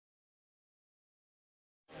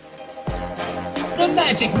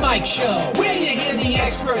Magic Mike Show, where you hear the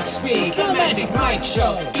experts speak. The Magic Mike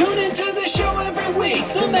Show. Tune into the show every week.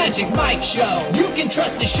 The Magic Mike Show. You can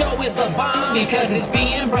trust the show is the bomb because it's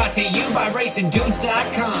being brought to you by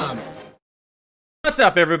RacingDudes.com. What's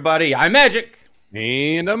up, everybody? I'm Magic.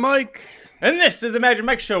 And I'm Mike. And this is the Magic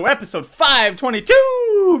Mike Show, episode 522.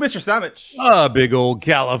 Mr. Summich. Big old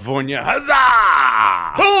California.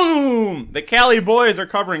 Huzzah! Boom! The Cali boys are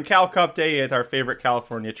covering Cal Cup Day at our favorite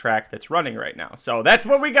California track that's running right now. So that's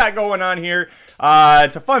what we got going on here.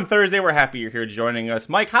 It's a fun Thursday. We're happy you're here joining us.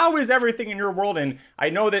 Mike, how is everything in your world? And I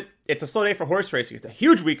know that it's a slow day for horse racing. It's a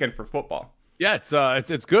huge weekend for football. Yeah,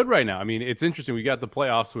 it's good right now. I mean, it's interesting. We got the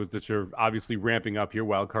playoffs, which are obviously ramping up here,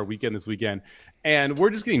 wild card weekend this weekend, and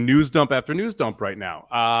we're just getting news dump after news dump right now.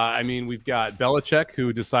 I mean, we've got Belichick,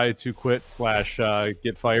 who decided to quit /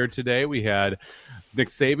 get fired today. We had Nick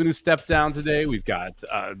Saban, who stepped down today. We've got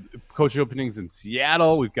coach openings in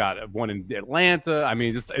Seattle. We've got one in Atlanta. I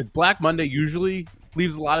mean, just Black Monday usually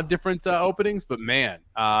leaves a lot of different openings, but man,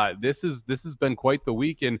 this has been quite the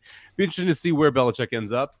week, and be interesting to see where Belichick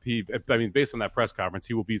ends up. Based on that press conference,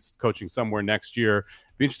 he will be coaching somewhere next year.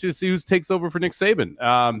 Be interested to see who takes over for Nick Saban.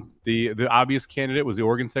 The obvious candidate was the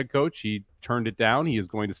Oregon's head coach. He turned it down. He is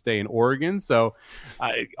going to stay in Oregon. So,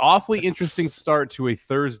 awfully interesting start to a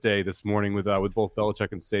Thursday this morning with both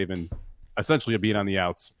Belichick and Saban essentially being on the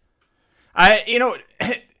outs.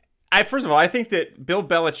 First of all, I think that Bill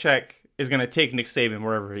Belichick is going to take Nick Saban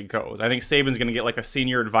wherever he goes. I think Saban's going to get like a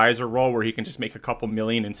senior advisor role where he can just make a couple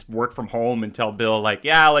million and work from home and tell Bill, like,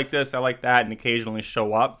 yeah, I like this, I like that, and occasionally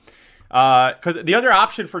show up. Because the other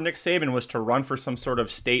option for Nick Saban was to run for some sort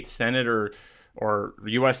of state senator or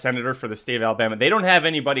U.S. senator for the state of Alabama. They don't have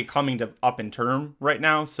anybody coming up in term right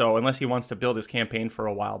now, so unless he wants to build his campaign for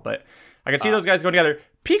a while. But I can see those guys going together.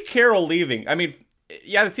 Pete Carroll leaving. I mean,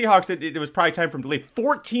 yeah, the Seahawks, it was probably time for him to leave.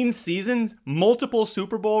 14 seasons, multiple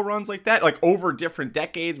Super Bowl runs like that, like over different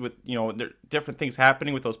decades with, different things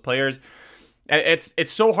happening with those players.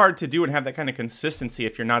 It's so hard to do and have that kind of consistency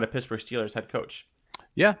if you're not a Pittsburgh Steelers head coach.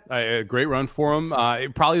 Yeah, a great run for him.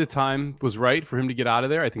 Probably the time was right for him to get out of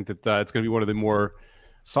there. I think that it's going to be one of the more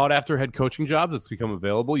sought-after head coaching jobs that's become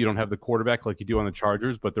available. You don't have the quarterback like you do on the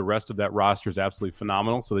Chargers, but the rest of that roster is absolutely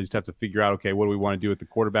phenomenal. So they just have to figure out, okay, what do we want to do at the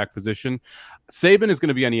quarterback position? Saban is going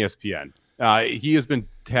to be on ESPN. He has been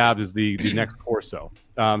tabbed as the next Corso.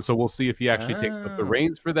 So we'll see if he actually takes up the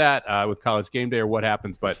reins for that with College Game Day or what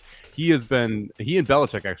happens. But he and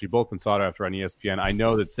Belichick actually both been sought after on ESPN. I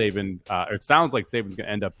know that Saban, it sounds like Saban's going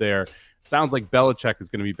to end up there. Sounds like Belichick is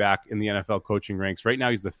going to be back in the NFL coaching ranks. Right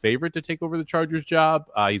now, he's the favorite to take over the Chargers job.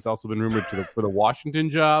 He's also been rumored for the Washington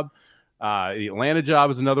job. The Atlanta job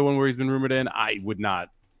is another one where he's been rumored in. We'll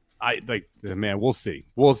see.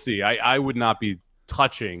 We'll see. I would not be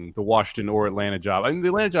touching the Washington or Atlanta job. I mean, the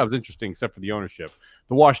Atlanta job is interesting except for the ownership.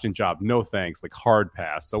 The Washington job, no thanks, like hard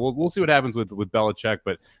pass. So we'll see what happens with Belichick,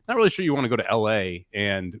 but not really sure you want to go to LA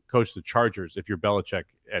and coach the Chargers if you're Belichick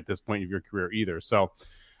at this point of your career either. So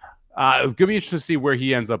it's going to be interesting to see where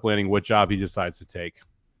he ends up landing, what job he decides to take.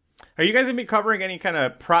 Are you guys going to be covering any kind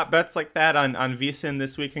of prop bets like that on VSiN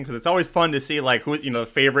this weekend? Because it's always fun to see like who, the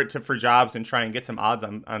favorite for jobs and try and get some odds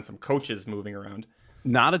on some coaches moving around.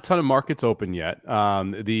 Not a ton of markets open yet.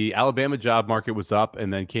 The Alabama job market was up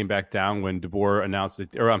and then came back down when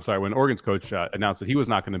when Oregon's coach announced that he was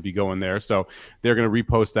not going to be going there. So they're going to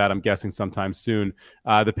repost that, I'm guessing, sometime soon.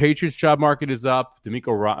 The Patriots job market is up.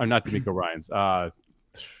 Not D'Amico Ryans.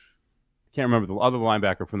 Can't remember the other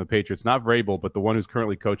linebacker from the Patriots, not Vrabel, but the one who's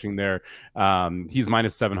currently coaching there. He's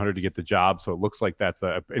minus 700 to get the job. So it looks like that's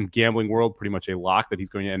in gambling world, pretty much a lock that he's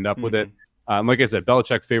going to end up with it. Like I said,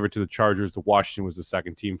 Belichick favorite to the Chargers. The Washington was the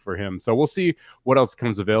second team for him. So we'll see what else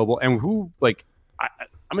comes available. And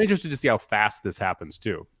I'm interested to see how fast this happens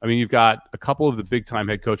too. I mean, you've got a couple of the big time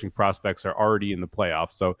head coaching prospects are already in the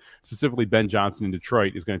playoffs. So specifically Ben Johnson in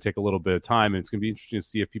Detroit is going to take a little bit of time. And it's going to be interesting to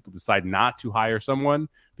see if people decide not to hire someone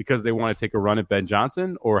because they want to take a run at Ben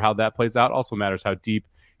Johnson or how that plays out. Also matters how deep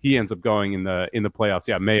he ends up going in the playoffs.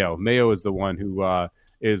 Yeah, Mayo is the one who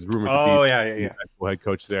is rumored to be the head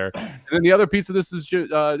coach there. And then the other piece of this is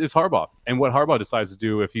Harbaugh and what Harbaugh decides to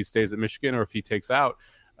do if he stays at Michigan or if he takes off.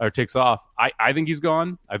 I think he's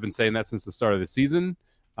gone. I've been saying that since the start of the season.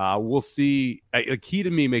 We'll see. He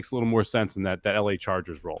to me makes a little more sense in that LA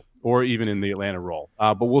Chargers role or even in the Atlanta role.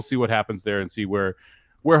 But we'll see what happens there and see where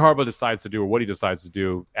Harbaugh decides to do or what he decides to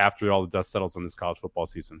do after all the dust settles on this college football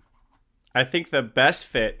season. I think the best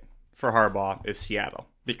fit for Harbaugh is Seattle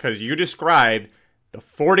because you described the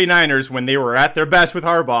 49ers when they were at their best with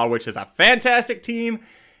Harbaugh, which is a fantastic team.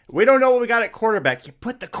 We don't know what we got at quarterback. You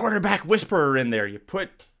put the quarterback whisperer in there. You put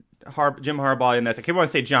Jim Harbaugh in this. I keep wanting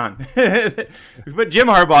to say John. Put Jim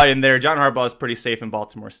Harbaugh in there. John Harbaugh is pretty safe in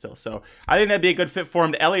Baltimore still. So I think that'd be a good fit for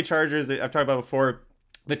him. The LA Chargers, I've talked about before,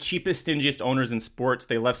 the cheapest, stingiest owners in sports.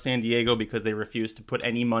 They left San Diego because they refused to put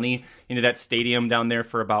any money into that stadium down there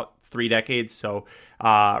for about 3 decades. So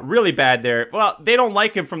really bad there. Well, they don't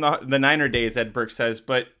like him from the Niner days, Ed Burke says,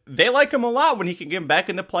 but they like him a lot when he can get him back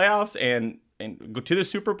in the playoffs and go to the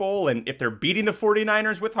Super Bowl. And if they're beating the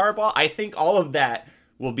 49ers with Harbaugh, I think all of that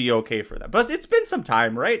will be okay for them. But it's been some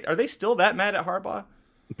time, right? Are they still that mad at Harbaugh?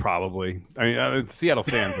 Probably. I mean, Seattle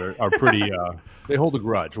fans are pretty. They hold a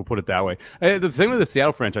grudge. We'll put it that way. The thing with the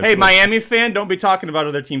Seattle franchise. Hey, Miami fan, don't be talking about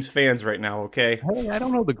other teams' fans right now, okay? Hey, I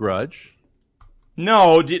don't hold the grudge.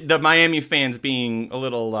 No, the Miami fans being a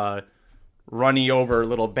little runny over, a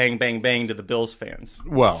little bang, bang, bang to the Bills fans.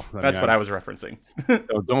 Well, that's what I was referencing.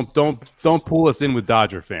 Don't pull us in with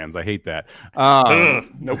Dodger fans. I hate that.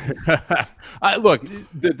 Nope. Look,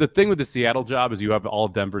 the thing with the Seattle job is you have all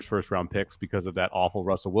Denver's first round picks because of that awful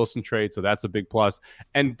Russell Wilson trade. So that's a big plus.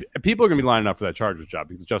 And people are going to be lining up for that Chargers job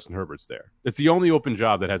because Justin Herbert's there. It's the only open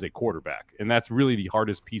job that has a quarterback. And that's really the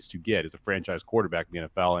hardest piece to get is a franchise quarterback in the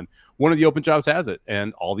NFL. And one of the open jobs has it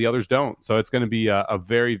and all the others don't. So it's going to be a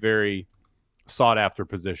very, very sought after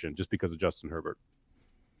position just because of Justin Herbert.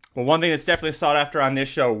 Well, one thing that's definitely sought after on this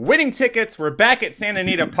show, winning tickets. We're back at Santa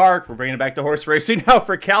Anita Park. We're bringing it back to horse racing now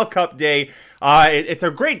for Cal Cup Day. It's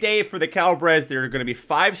a great day for the Calbreds. There are going to be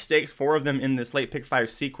 5 stakes, 4 of them in this late pick 5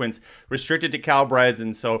 sequence, restricted to Calbreds.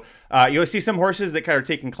 And so you'll see some horses that kind of are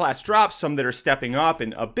taking class drops, some that are stepping up,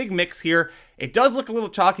 and a big mix here. It does look a little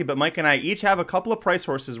chalky, but Mike and I each have a couple of price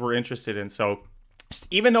horses we're interested in. So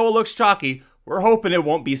even though it looks chalky, we're hoping it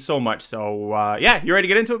won't be so much. So, yeah, you ready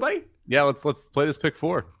to get into it, buddy? Yeah, let's play this pick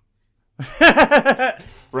 4.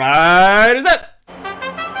 Right is it.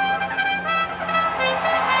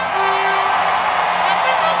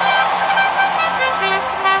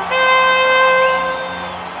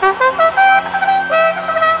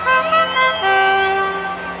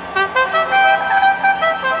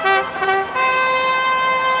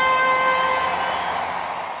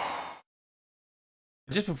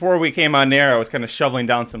 Just before we came on air, I was kind of shoveling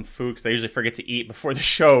down some food because I usually forget to eat before the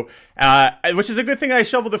show, which is a good thing I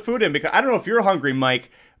shoveled the food in because I don't know if you're hungry,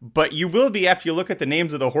 Mike, but you will be after you look at the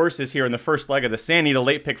names of the horses here in the first leg of the Santa Anita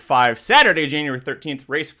Late Pick 5, Saturday, January 13th,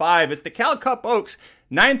 race 5. It's the Cal Cup Oaks,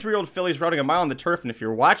 9 3-year-old fillies routing a mile on the turf, and if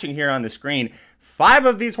you're watching here on the screen, 5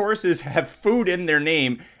 of these horses have food in their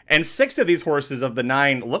name, and 6 of these horses of the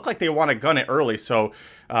 9 look like they want to gun it early. So,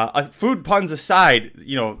 food puns aside,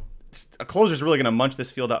 you know, a closer's really going to munch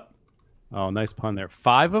this field up. Oh, nice pun there.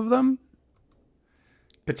 5 of them?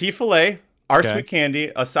 Petit filet, our sweet candy,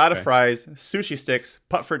 asada fries, sushi sticks,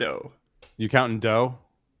 putt for dough. You counting dough?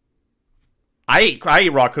 I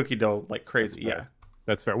eat raw cookie dough like crazy.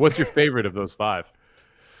 That's That's fair. What's your favorite of those 5?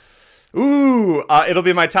 Ooh, it'll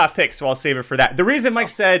be my top pick, so I'll save it for that. The reason Mike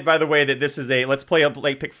said, by the way, that this is let's play a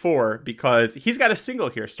late pick 4 because he's got a single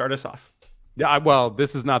here. Start us off. Yeah, well,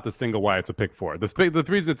 this is not the single why it's a pick 4. The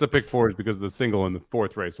reason it's a pick 4 is because of the single in the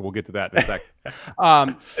 4th race, so we'll get to that in a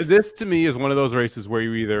second. This, to me, is one of those races where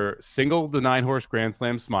you either single the 9-horse Grand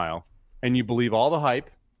Slam Smile and you believe all the hype,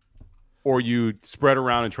 or you spread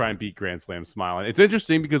around and try and beat Grand Slam Smile. And it's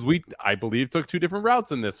interesting because I believe, took 2 different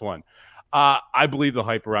routes in this one. I believe the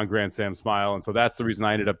hype around Grand Slam Smile, and so that's the reason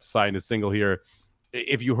I ended up deciding to single here.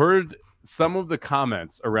 If you heard some of the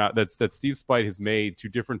comments around that Steve Spite has made to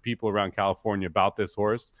different people around California about this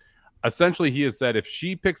horse, essentially he has said if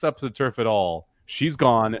she picks up the turf at all, she's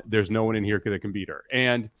gone. There's no one in here that can beat her.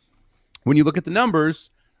 And when you look at the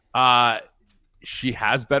numbers, she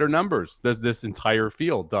has better numbers than this entire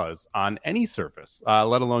field does on any surface,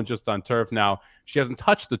 let alone just on turf. Now, she hasn't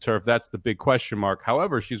touched the turf. That's the big question mark.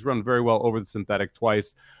 However, she's run very well over the synthetic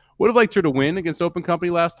twice. Would have liked her to win against Open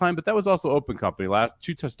Company last time, but that was also Open Company. Last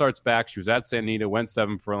 2 starts back, she was at Santa Anita, went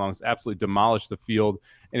 7 furlongs, absolutely demolished the field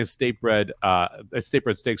in a state bred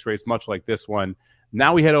stakes race, much like this one.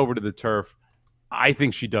 Now we head over to the turf. I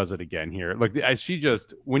think she does it again here. Like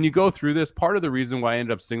when you go through this, part of the reason why I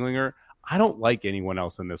ended up singling her, I don't like anyone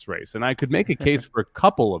else in this race, and I could make a case for a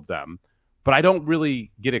couple of them, but I don't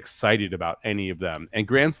really get excited about any of them. And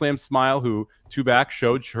Grand Slam Smile, who 2 back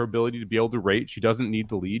showed her ability to be able to rate. She doesn't need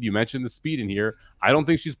to lead. You mentioned the speed in here. I don't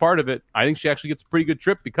think she's part of it. I think she actually gets a pretty good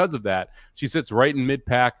trip because of that. She sits right in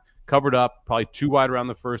mid-pack, covered up, probably too wide around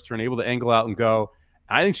the first turn, able to angle out and go.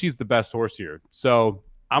 I think she's the best horse here. So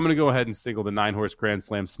I'm going to go ahead and single the 9-horse Grand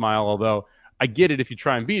Slam Smile, although I get it if you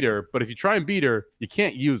try and beat her, but if you try and beat her, you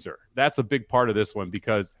can't use her. That's a big part of this one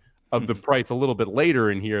because of the price a little bit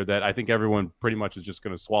later in here that I think everyone pretty much is just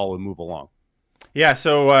going to swallow and move along. Yeah,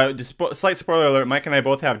 so slight spoiler alert, Mike and I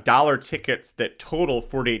both have dollar tickets that total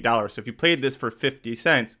 $48. So if you played this for 50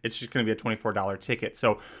 cents, it's just going to be a $24 ticket.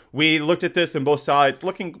 So we looked at this and both saw it's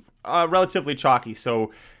looking relatively chalky.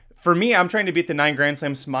 So for me, I'm trying to beat the 9 Grand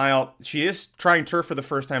Slam Smile. She is trying turf for the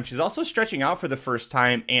first time. She's also stretching out for the first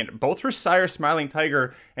time. And both her sire, Smiling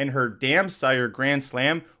Tiger, and her dam sire, Grand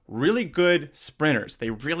Slam, really good sprinters.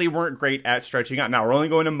 They really weren't great at stretching out. Now, we're only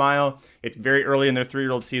going a mile. It's very early in their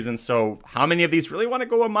 3-year-old season. So how many of these really want to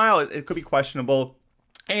go a mile? It could be questionable.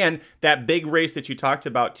 And that big race that you talked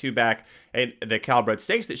about, too, back at the Calbred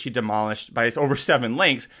Stakes that she demolished by over 7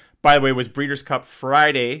 lengths, by the way, was Breeders' Cup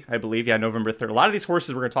Friday, I believe. Yeah, November 3rd. A lot of these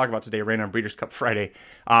horses we're going to talk about today ran on Breeders' Cup Friday.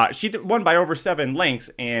 She won by over 7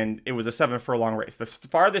 lengths, and it was a 7-furlong race. The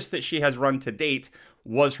farthest that she has run to date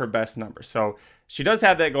was her best number. So she does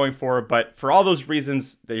have that going for her, but for all those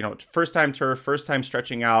reasons, first time turf, first time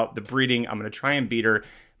stretching out, the breeding, I'm going to try and beat her.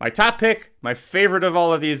 My top pick, my favorite of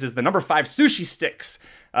all of these, is the number 5 Sushi Sticks.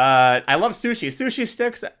 I love sushi. Sushi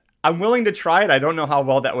Sticks, I'm willing to try it. I don't know how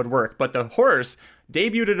well that would work, but the horse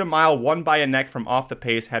debuted at a mile, won by a neck from off the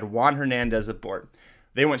pace, had Juan Hernandez aboard.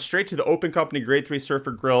 They went straight to the Open Company Grade 3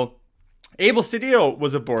 Surfer Grill. Abel Cedillo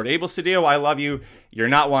was aboard. Abel Cedillo, I love you. You're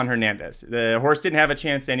not Juan Hernandez. The horse didn't have a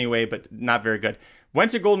chance anyway, but not very good.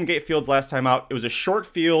 Went to Golden Gate Fields last time out. It was a short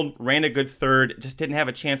field, ran a good third, just didn't have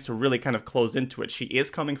a chance to really kind of close into it. She is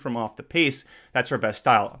coming from off the pace. That's her best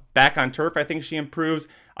style. Back on turf, I think she improves.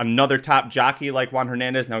 Another top jockey like Juan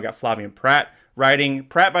Hernandez. Now we got Flavien Prat riding.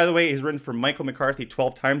 Prat, by the way, he's ridden for Michael McCarthy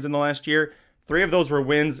 12 times in the last year. 3 of those were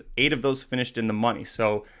wins. 8 of those finished in the money.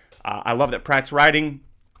 So I love that Prat's riding.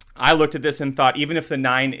 I looked at this and thought, even if the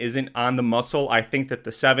 9 isn't on the muscle, I think that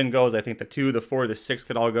the 7 goes. I think the 2, the 4, the 6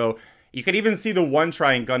 could all go. You could even see the 1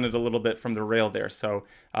 try and gun it a little bit from the rail there. So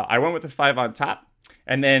I went with the 5 on top.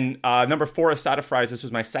 And then number 4, Asada Fries. This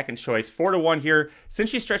was my second choice. 4-1 here. Since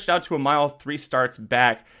she stretched out to a mile 3 starts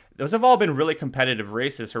back, those have all been really competitive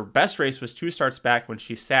races. Her best race was 2 starts back when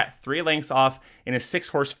she sat 3 lengths off in a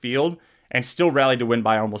 6-horse field and still rallied to win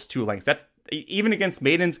by almost 2 lengths. That's even against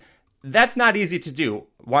maidens. That's not easy to do.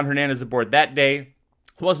 Juan Hernandez aboard that day.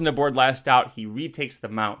 Wasn't aboard last out. He retakes the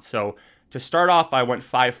mount. So to start off, I went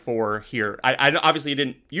 5-4 here. I obviously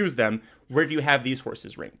didn't use them. Where do you have these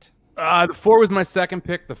horses ranked? The 4 was my second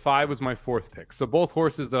pick. The 5 was my 4th pick. So both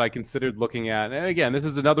horses that I considered looking at. And again, this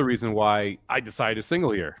is another reason why I decided to single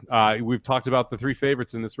here. We've talked about the 3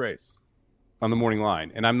 favorites in this race on the morning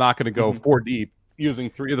line. And I'm not going to go 4 deep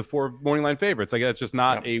using 3 of the 4 morning line favorites. I guess it's just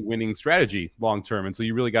not a winning strategy long term. And so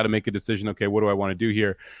you really got to make a decision. Okay, what do I want to do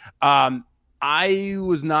here? I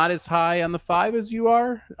was not as high on the 5 as you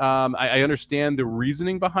are. I understand the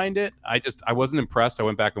reasoning behind it. I wasn't impressed. I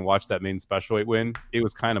went back and watched that main special weight win. It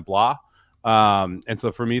was kind of blah. And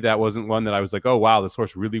so for me, that wasn't one that I was like, oh, wow, this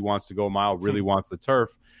horse really wants to go a mile, really wants the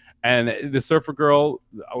turf. And the Surfer Girl,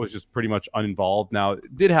 I was just pretty much uninvolved. Now,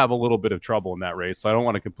 did have a little bit of trouble in that race, so I don't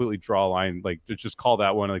want to completely draw a line, like just call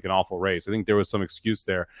that one like an awful race. I think there was some excuse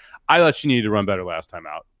there. I thought she needed to run better last time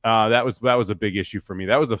out. That was a big issue for me.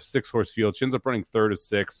 That was a 6-horse field. She ends up running 3rd of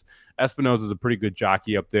 6. Espinosa is a pretty good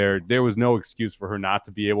jockey up there. There was no excuse for her not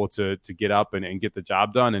to be able to get up and get the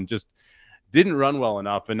job done, and just didn't run well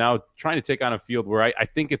enough. And now trying to take on a field where I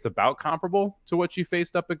think it's about comparable to what she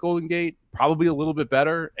faced up at Golden Gate, probably a little bit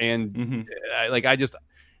better. And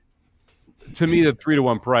to me, the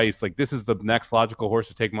 3-1 price, like this is the next logical horse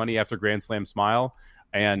to take money after Grand Slam Smile.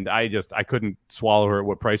 And I couldn't swallow her at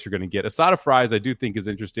what price you're going to get. Asada Fries, I do think is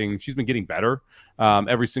interesting. She's been getting better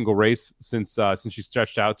every single race since she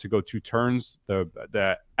stretched out to go 2 turns.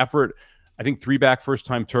 The effort, I think 3-back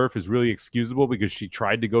first-time turf is really excusable because she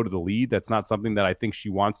tried to go to the lead. That's not something that I think she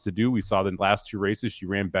wants to do. We saw the last 2 races. She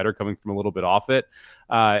ran better coming from a little bit off it.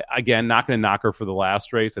 Again, not going to knock her for the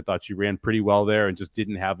last race. I thought she ran pretty well there and just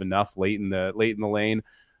didn't have enough late in the lane.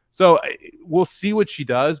 So we'll see what she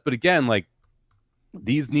does. But again, like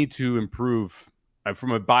these need to improve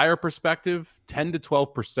from a buyer perspective, 10 to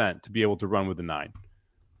 12% to be able to run with the 9.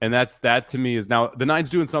 And that to me is now the 9's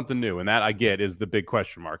doing something new. And that I get is the big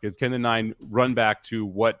question mark is can the 9 run back to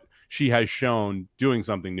what she has shown doing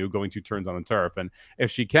something new, going 2 turns on the turf. And if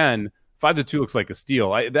she can, 5-2 looks like a steal.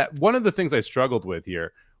 That one of the things I struggled with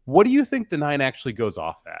here, what do you think the 9 actually goes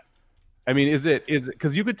off at? I mean, is it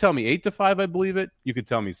because you could tell me 8-5, I believe it. You could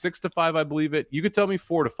tell me 6-5, I believe it. You could tell me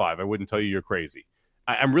 4-5. I wouldn't tell you you're crazy.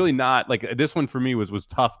 I'm really not like this one for me was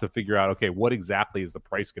tough to figure out. Okay, what exactly is the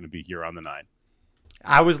price going to be here on the 9?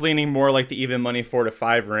 I was leaning more like the even money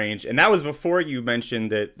 4-5 range, and that was before you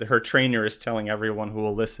mentioned that her trainer is telling everyone who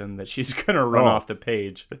will listen that she's going to run off the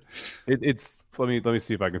page. It's let me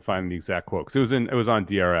see if I can find the exact quote because it was on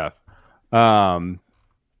DRF.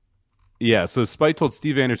 Yeah, so Spite told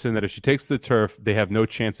Steve Anderson that if she takes the turf, they have no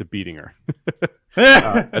chance of beating her.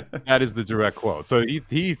 That is the direct quote. So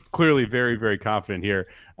he's clearly very, very confident here.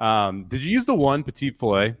 Did you use the one Petite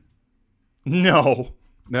Filet? No.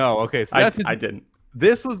 No. Okay, so I didn't.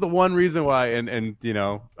 This was the one reason why, and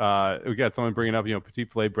we got someone bringing up,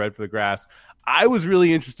 Petite Filet bread for the grass. I was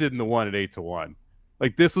really interested in the one at 8-1.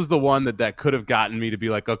 Like, this was the one that could have gotten me to be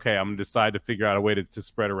like, okay, I'm going to decide to figure out a way to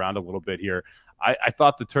spread around a little bit here. I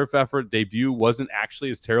thought the turf effort debut wasn't actually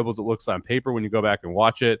as terrible as it looks on paper when you go back and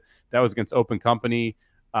watch it. That was against Open Company.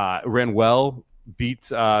 Ran well, beat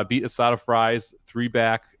Asada Fries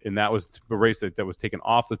 3-back, and that was a race that was taken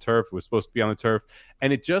off the turf. It was supposed to be on the turf.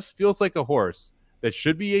 And it just feels like a horse that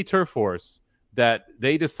should be a turf horse that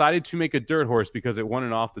they decided to make a dirt horse because it won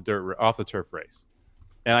an off the turf race.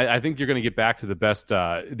 And I think you're going to get back to the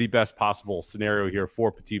best possible scenario here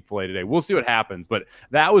for Petite Filet today. We'll see what happens, but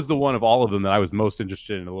that was the one of all of them that I was most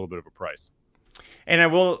interested in a little bit of a price. And I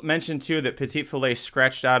will mention, too, that Petite Filet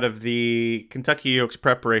scratched out of the Kentucky Oaks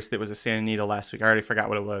prep race that was at Santa Anita last week. I already forgot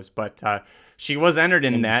what it was, but she was entered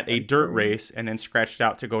in that, a dirt race, and then scratched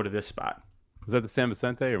out to go to this spot. Is that the San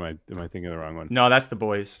Vicente, or am I thinking of the wrong one? No, that's the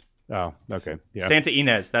boys. Oh, okay. Yeah. Santa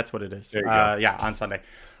Inez, that's what it is. There you go. Yeah, on Sunday.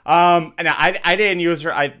 And I didn't use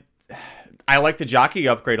her. I like the jockey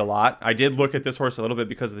upgrade a lot. I did look at this horse a little bit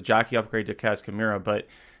because of the jockey upgrade to Kaz Kamira, but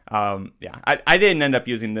I didn't end up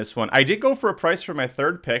using this one. I did go for a price for my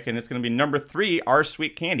third pick, and it's going to be number 3, Our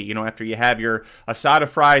Sweet Candy. After you have your asada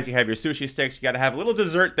fries, you have your sushi sticks, you got to have a little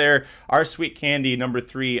dessert there. Our Sweet Candy, number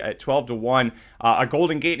 3 at 12-1. A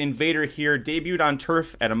Golden Gate Invader here, debuted on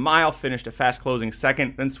turf at a mile, finished a fast closing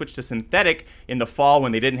second, then switched to synthetic in the fall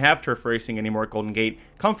when they didn't have turf racing anymore at Golden Gate.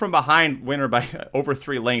 Come from behind, winner by over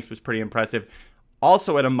 3 lengths, was pretty impressive.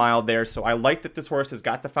 Also at a mile there, so I like that this horse has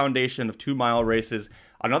got the foundation of 2-mile races.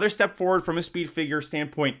 Another step forward from a speed figure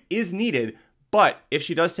standpoint is needed, but if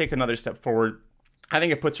she does take another step forward, I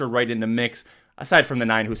think it puts her right in the mix, aside from the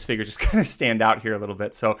 9, whose figures just kind of stand out here a little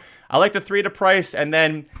bit. So I like the 3 to price, and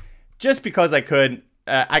then just because I could,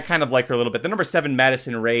 I kind of like her a little bit. The number 7,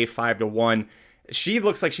 Madison Ray, 5-1. She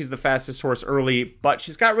looks like she's the fastest horse early, but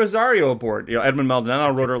she's got Rosario aboard. Edmund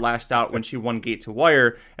Maldonado rode her last out when she won Gate to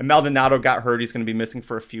Wire, and Maldonado got hurt. He's going to be missing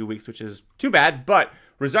for a few weeks, which is too bad, but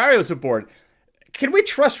Rosario's aboard. Can we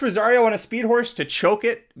trust Rosario on a speed horse to choke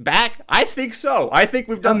it back? I think so. I think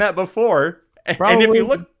we've done that before. Probably. And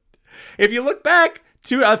if you look back,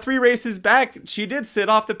 3 races back, she did sit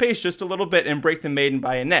off the pace just a little bit and break the maiden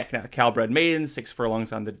by a neck. Now, Calbred maiden, 6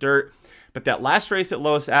 furlongs on the dirt. But that last race at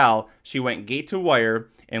Los Al, she went Gate to Wire.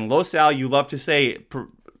 And Los Al, you love to say,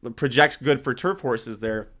 projects good for turf horses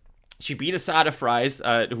there. She beat Asada Fries,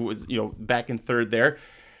 who was back in third there.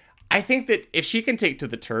 I think that if she can take to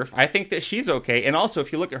the turf, I think that she's okay. And also,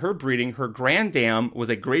 if you look at her breeding, her Grand Dam was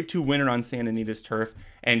a Grade 2 winner on Santa Anita's turf.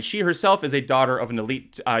 And she herself is a daughter of an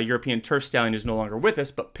elite European turf stallion who's no longer with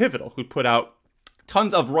us, but Pivotal, who put out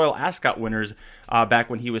tons of Royal Ascot winners back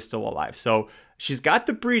when he was still alive. So she's got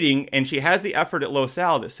the breeding, and she has the effort at Los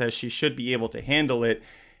Al that says she should be able to handle it.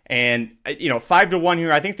 And, 5-1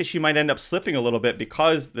 here, I think that she might end up slipping a little bit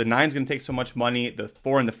because the 9's going to take so much money. The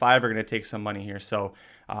 4 and the 5 are going to take some money here. So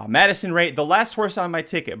Madison Ray, the last horse on my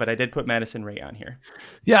ticket, but I did put Madison Ray on here.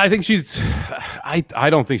 Yeah, I think I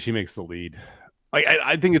don't think she makes the lead.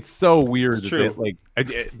 I think it's so weird. It's true.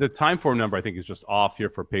 The time form number, I think, is just off here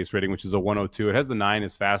for pace rating, which is a 102. It has the 9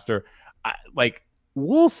 is faster.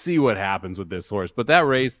 We'll see what happens with this horse. But that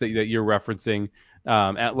race that you're referencing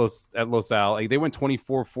at Los Al, they went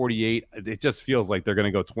 24-48. It just feels like they're going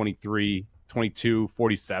to go 23, 22,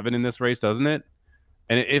 47 in this race, doesn't it?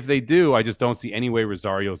 And if they do, I just don't see any way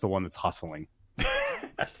Rosario's the one that's hustling.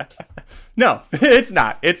 No, it's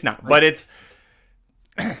not. It's not. But it's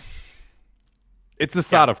it's the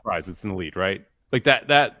Sada Fries. It's in the lead, right? Like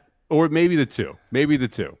that, or maybe the 2. Maybe the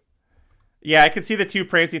 2. Yeah, I could see the 2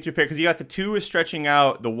 prancing through pair because you got the 2 is stretching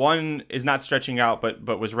out. The 1 is not stretching out,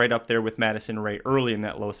 but was right up there with Madison Ray early in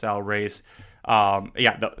that Los Al race.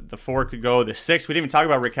 The 4 could go. The 6, we didn't even talk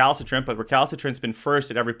about Recalcitrant, but Recalcitrant's been first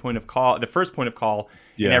at every point of call, the first point of call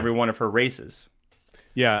in every one of her races.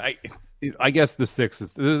 Yeah, I guess the 6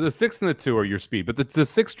 is the 6 and the 2 are your speed, but the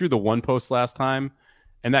 6 drew the 1 post last time,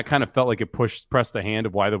 and that kind of felt like it pressed the hand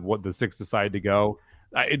of why the 6 decided to go.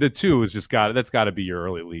 The 2 is that's got to be your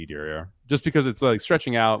early lead here, just because it's like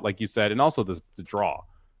stretching out, like you said, and also the draw.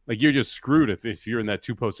 Like you're just screwed if you're in that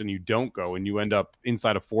 2 post and you don't go, and you end up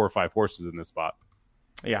inside of 4 or 5 horses in this spot.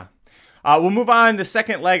 Yeah. We'll move on. The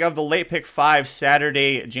second leg of the Late Pick 5,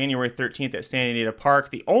 Saturday, January 13th at Santa Anita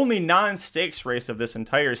Park. The only non-stakes race of this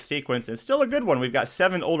entire sequence, and still a good one. We've got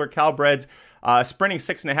 7 older Calbreds sprinting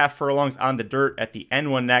 6.5 furlongs on the dirt at the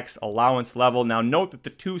N1X allowance level. Now, note that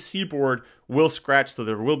the 2 Seaboard will scratch, so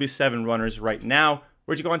there will be 7 runners right now.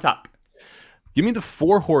 Where'd you go on top? Give me the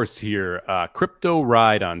 4 horse here, Crypto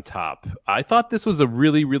Ride on top. I thought this was a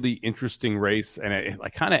really, really interesting race, and I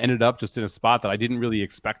kind of ended up just in a spot that I didn't really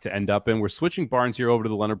expect to end up in. We're switching barns here over to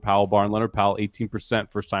the Leonard Powell barn. Leonard Powell, 18%,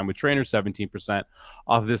 first time with trainer, 17%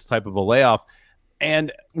 off this type of a layoff.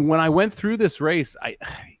 And when I went through this race,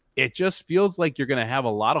 it just feels like you're going to have a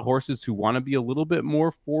lot of horses who want to be a little bit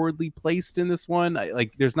more forwardly placed in this one.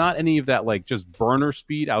 There's not any of that just burner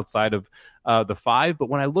speed outside of the 5. But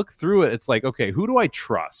when I look through it, it's like, okay, who do I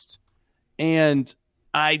trust? And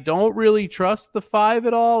I don't really trust the 5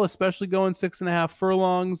 at all, especially going 6.5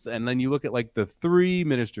 furlongs. And then you look at the 3,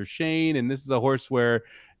 Minister Shane, and this is a horse where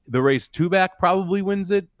the race 2-back probably wins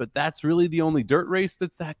it, but that's really the only dirt race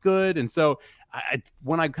that's that good. And so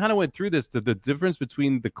when I kind of went through this, the difference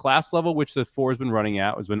between the class level, which the 4 has been running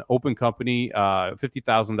at, was been open company,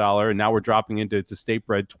 $50,000, and now we're dropping into state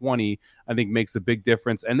bred 20, I think makes a big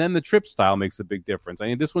difference. And then the trip style makes a big difference. I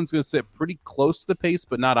mean, this one's going to sit pretty close to the pace,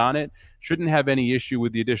 but not on it. Shouldn't have any issue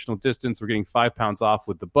with the additional distance. We're getting 5 pounds off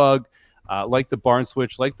with the bug. Like the barn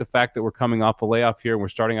switch, like the fact that we're coming off a layoff here and we're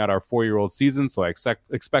starting out our 4-year-old season. So I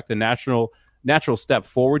expect a natural step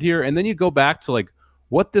forward here. And then you go back to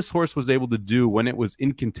what this horse was able to do when it was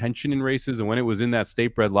in contention in races and when it was in that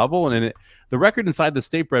state bred level. And the record inside the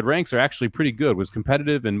state bred ranks are actually pretty good. It was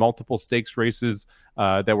competitive in multiple stakes races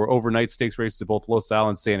that were overnight stakes races at both Los Al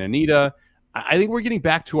and Santa Anita. I think we're getting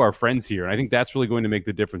back to our friends here. And I think that's really going to make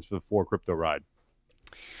the difference for the 4 Crypto Ride.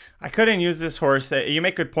 I couldn't use this horse. You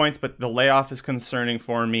make good points, but the layoff is concerning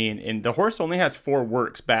for me. And the horse only has 4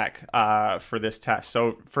 works back for this test.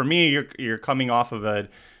 So for me, you're coming off of a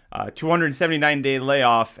 279-day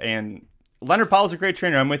layoff. And Leonard Powell's a great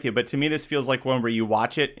trainer. I'm with you. But to me, this feels like one where you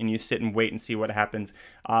watch it and you sit and wait and see what happens.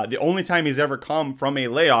 The only time he's ever come from a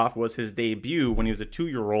layoff was his debut when he was a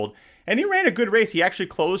 2-year-old. And he ran a good race. He actually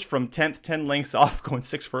closed from 10th, 10 lengths off, going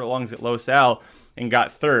 6 furlongs at Los Al, and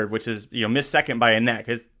got 3rd, which is, missed second by a neck.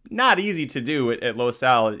 It's not easy to do at Los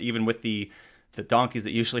Al, even with the donkeys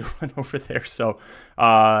that usually run over there. So,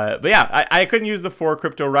 but yeah, I couldn't use the 4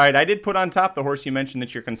 Crypto Ride. I did put on top the horse you mentioned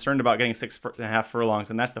that you're concerned about getting 6.5 furlongs,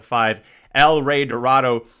 and that's the 5, El Rey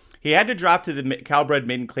Dorado. He had to drop to the Calbred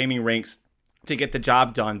maiden claiming ranks to get the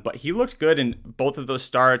job done, but he looked good in both of those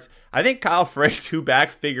starts. I think Kyle Frey,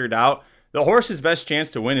 2-back, figured out the horse's best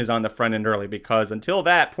chance to win is on the front end early, because until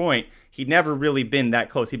that point, he'd never really been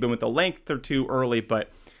that close. He'd been with a length or 2 early,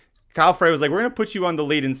 but Kyle Frey was like, we're going to put you on the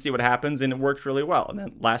lead and see what happens, and it worked really well. And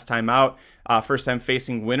then last time out, first time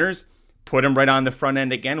facing winners, put him right on the front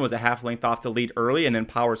end again, was a half length off the lead early, and then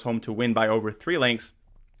powers home to win by over 3 lengths.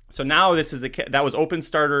 So now this is that was Open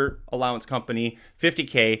Starter Allowance Company,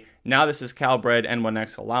 50K. Now this is Calbred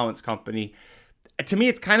N1X Allowance Company. To me,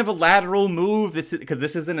 it's kind of a lateral move. Because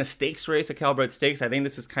this isn't a stakes race, a Calbred Stakes. I think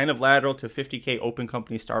this is kind of lateral to 50K Open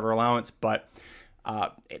Company Starter Allowance. But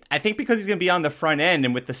I think because he's going to be on the front end,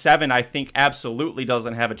 and with the 7, I think absolutely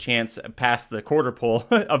doesn't have a chance past the quarter pole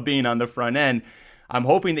of being on the front end. I'm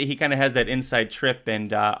hoping that he kind of has that inside trip.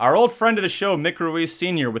 And our old friend of the show, Mick Ruiz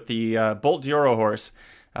Sr. with the Bolt d'Oro horse,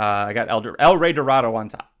 I got El Rey Dorado on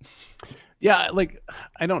top. Yeah,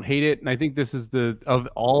 I don't hate it, and I think this is of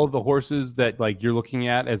all of the horses that you're looking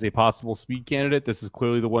at as a possible speed candidate, this is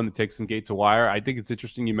clearly the one that takes some gate to wire. I think it's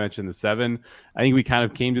interesting you mentioned the 7. I think we kind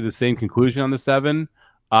of came to the same conclusion on the 7.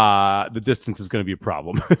 The distance is going to be a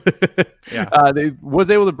problem. Yeah, they was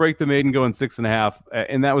able to break the maiden going 6.5,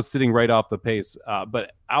 and that was sitting right off the pace.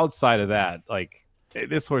 But outside of that,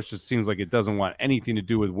 this horse just seems like it doesn't want anything to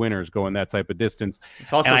do with winners going that type of distance.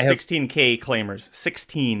 It's also 16K claimers.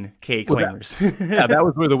 16K claimers. That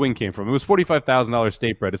was where the win came from. It was $45,000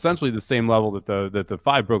 state bred, essentially the same level that the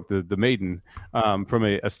 5 broke the maiden from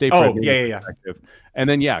a state bred perspective. And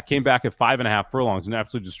then came back at 5.5 furlongs and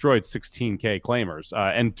absolutely destroyed 16K claimers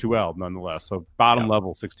and 2L nonetheless. So bottom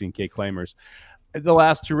level 16K claimers. The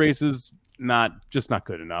last 2 races, not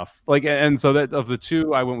good enough. And so that of the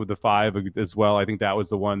 2, I went with the 5 as well. I think that was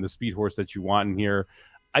the speed horse that you want in here.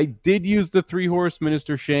 I did use the 3 horse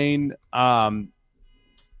Minister Shane. Look,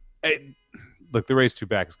 the race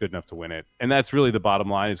 2-back is good enough to win it, and that's really the bottom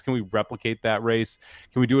line. Is can we replicate that race?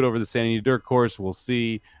 Can we do it over the Santa Anita Dirt Course? We'll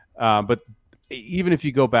see. But even if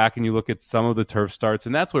you go back and you look at some of the turf starts,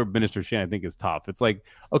 and that's where Minister Shane I think is tough. It's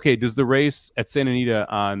okay, does the race at Santa Anita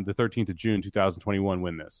on the 13th of June 2021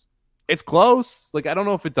 win this? It's close. Like, I don't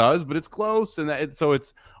know if it does, but it's close. And so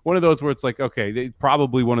it's one of those where it's like, okay,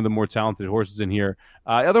 probably one of the more talented horses in here.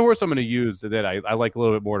 The other horse I'm going to use that I like a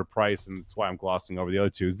little bit more to price, and that's why I'm glossing over the other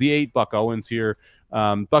two, is the 8 Buck Owens here.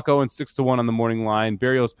 Buck Owens 6-1 on the morning line.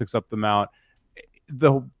 Barrios picks up the mount.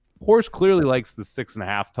 The horse clearly likes the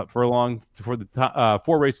 6.5 furlong for the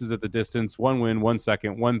 4 races at the distance. 1 win, 1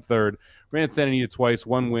 second, 1 third. Ran at Santa Anita twice.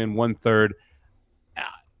 1 win, 1 third.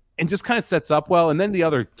 And just kind of sets up well. And then the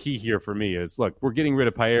other key here for me is, look, we're getting rid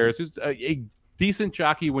of Payeras, who's a decent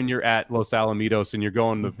jockey when you're at Los Alamitos and you're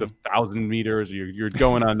going the 1,000 meters, or you're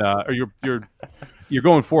going on, or you're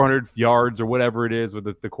going 400 yards or whatever it is with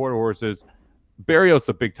the quarter horses. Barrios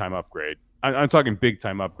a big time upgrade. I'm talking big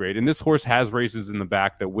time upgrade, and this horse has races in the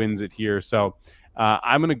back that wins it here. So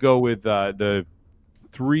I'm going to go with the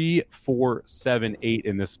 3, 4, 7, 8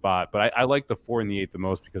 in this spot, but I like the 4 and the 8 the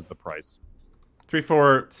most because of the price. 3,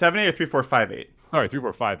 4, 7, 8 or 3, 4, 5, 8? Sorry, 3,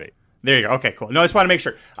 4, 5, 8. There you go. Okay, cool. No, I just want to make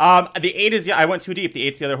sure. The 8 is, I went too deep.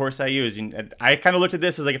 The 8's the other horse I used. And I kind of looked at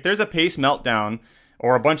this as like, if there's a pace meltdown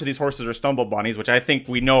or a bunch of these horses are stumble bunnies, which I think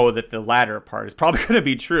we know that the latter part is probably going to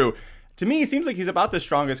be true. To me, it seems like he's about the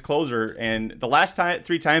strongest closer. And the last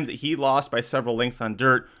 3 times that he lost by several lengths on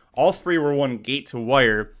dirt, all 3 were won gate to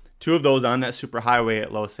wire. 2 of those on that super highway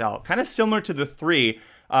at Los Al. Kind of similar to the 3.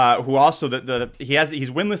 Who also he's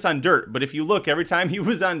winless on dirt, but if you look, every time he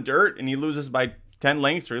was on dirt and he loses by 10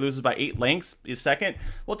 lengths or he loses by 8 lengths, he's second.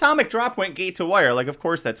 Well, Atomic Drop went gate to wire. Like, of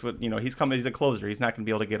course, that's what, he's a closer. He's not going to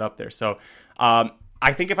be able to get up there. So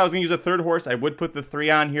I think if I was going to use a third horse, I would put the 3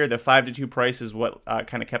 on here. The 5-2 price is what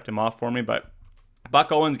kind of kept him off for me, but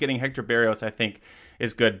Buck Owens getting Hector Barrios, I think,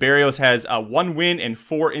 is good. Barrios has 1 win and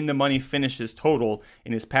 4 in the money finishes total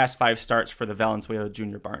in his past 5 starts for the Valenzuela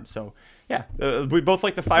Junior Barn. So, yeah, we both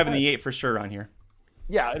like the 5 and the 8 for sure on here.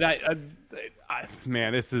 Yeah, and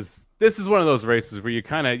man, this is one of those races where you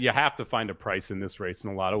have to find a price in this race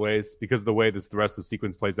in a lot of ways because of the way the rest of the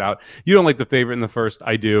sequence plays out. You don't like the favorite in the first,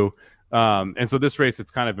 I do. And so this race,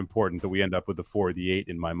 it's kind of important that we end up with the 4 or the 8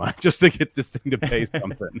 in my mind just to get this thing to pay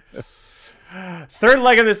something. Third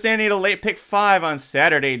leg of the Santa Anita Late Pick 5 on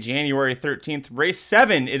Saturday, January 13th. Race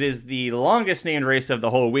 7. It is the longest named race of the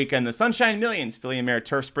whole weekend. The Sunshine Millions Filly and Mare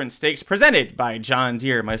Turf Sprint Stakes presented by John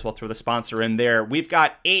Deere. Might as well throw the sponsor in there. We've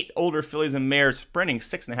got 8 older fillies and mares sprinting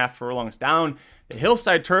 6.5 furlongs down the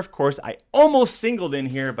Hillside Turf Course. I almost singled in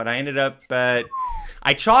here, but I ended up...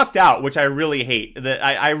 I chalked out, which I really hate.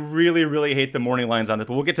 I really, really hate the morning lines on this,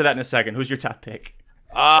 but we'll get to that in a second. Who's your top pick?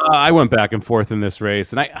 I went back and forth in this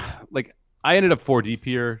race, and I ended up 4 deep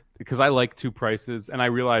here because I like 2 prices, and I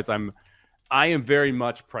realize I am very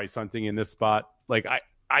much price hunting in this spot. Like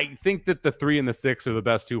I think that the 3 and the 6 are the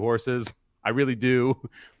best 2 horses. I really do,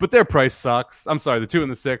 but their price sucks. I'm sorry, the 2 and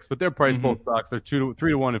the 6, but their price both sucks. They're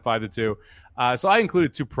 3-1 and 5-2. So I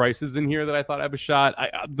included 2 prices in here that I thought I have a shot.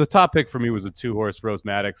 The top pick for me was a 2-horse Rose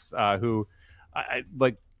Maddox, who I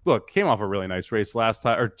like. Look, came off a really nice race last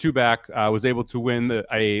time, or 2 back, was able to win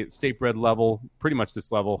a state bred level, pretty much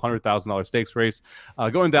this level, $100,000 stakes race.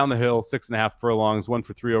 Going down the hill, 6.5 furlongs, 1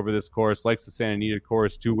 for 3 over this course, likes the Santa Anita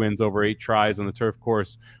course, 2 wins over 8 tries on the turf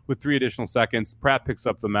course with 3 additional seconds. Pratt picks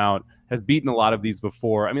up the mount, has beaten a lot of these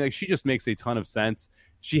before. I mean, she just makes a ton of sense.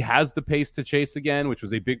 She has the pace to chase again, which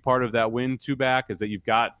was a big part of that win 2 back, is that you've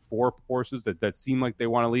got 4 horses that seem like they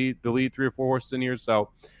want to lead 3 or 4 horses in here. So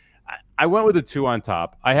I went with a 2 on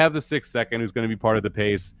top. I have the 6 second who's going to be part of the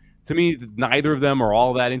pace. To me, neither of them are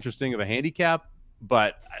all that interesting of a handicap,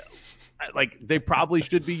 but they probably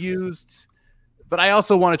should be used. But I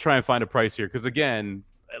also want to try and find a price here because, again,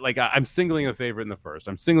 I'm singling the favorite in the first.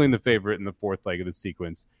 I'm singling the favorite in the 4th leg of the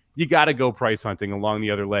sequence. You got to go price hunting along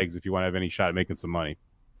the other legs if you want to have any shot at making some money.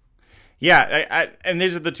 Yeah, and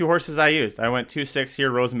these are the 2 horses I used. I went 2-6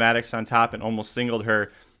 here, Rose Maddox on top, and almost singled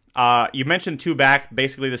her. You mentioned 2 back,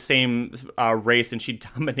 basically the same race, and she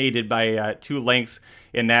dominated by 2 lengths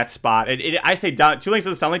in that spot. I say 2 lengths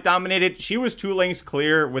doesn't sound like dominated. She was 2 lengths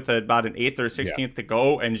clear with about an 8th or 16th to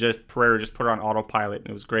go, and Pereira just put her on autopilot, and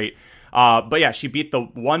it was great. But yeah, she beat the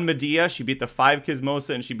 1 Medea, she beat the 5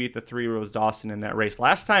 Kismosa, and she beat the 3 Rose Dawson in that race.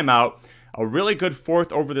 Last time out, a really good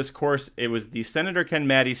 4th over this course. It was the Senator Ken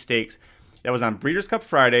Matty Stakes that was on Breeders' Cup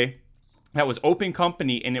Friday. That was open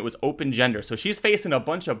company, and it was open gender. So she's facing a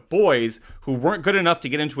bunch of boys who weren't good enough to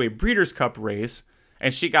get into a Breeders' Cup race,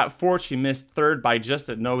 and she got 4th. She missed 3rd by just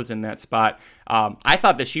a nose in that spot. I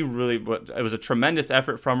thought that it was a tremendous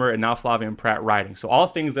effort from her, and now Flavian Pratt riding. So all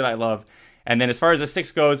things that I love. And then as far as the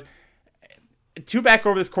 6 goes, 2 back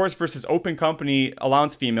over this course versus open company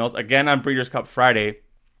allowance females, again on Breeders' Cup Friday.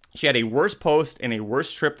 She had a worse post and a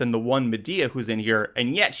worse trip than the one Medea who's in here,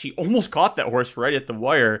 and yet she almost caught that horse right at the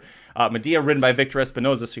wire. Medea ridden by Victor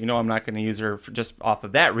Espinoza, so I'm not going to use her just off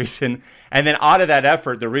of that reason. And then out of that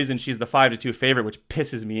effort, the reason she's the 5-2 favorite, which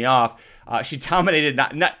pisses me off, she dominated,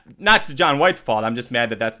 not to John White's fault, I'm just mad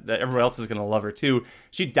that everyone else is going to love her too.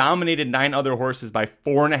 She dominated 9 other horses by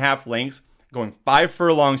 4.5 lengths, going 5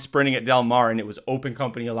 furlongs sprinting at Del Mar, and it was open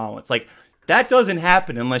company allowance. Like, that doesn't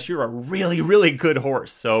happen unless you're a really, really good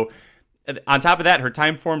horse. So on top of that, her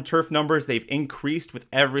time form turf numbers, they've increased with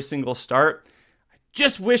every single start. I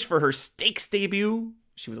just wish for her stakes debut,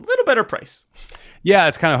 she was a little better price. Yeah,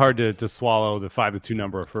 it's kind of hard to swallow the 5-2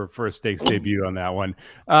 number for a stakes debut on that one.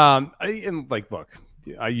 Look,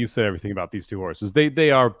 you said everything about these 2 horses. They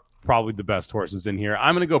are probably the best horses in here.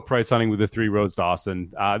 I'm going to go price hunting with the 3 Rose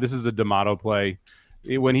Dawson. This is a D'Amato play.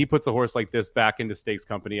 When he puts a horse like this back into stakes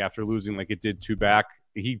company after losing like it did 2 back,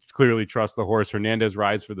 he clearly trusts the horse. Hernandez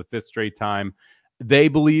rides for the 5th straight time. They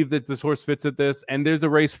believe that this horse fits at this, and there's a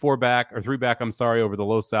race 3 back, over the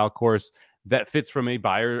Los Al course that fits from a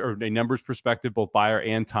buyer or a numbers perspective, both buyer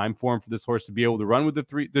and time form for this horse to be able to run with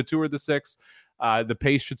the 2 or the 6. The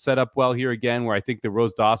pace should set up well here again, where I think the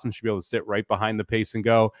Rose Dawson should be able to sit right behind the pace and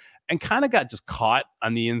go, and kind of got just caught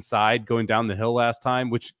on the inside going down the hill last time,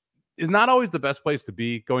 which is not always the best place to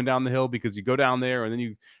be going down the hill, because you go down there and then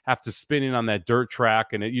you have to spin in on that dirt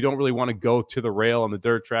track, and you don't really want to go to the rail on the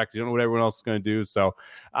dirt track. You don't know what everyone else is going to do. So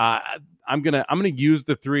I'm gonna use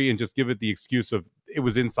the 3 and just give it the excuse of it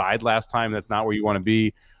was inside last time. That's not where you want to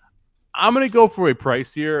be. I'm gonna go for a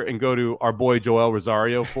price here and go to our boy Joel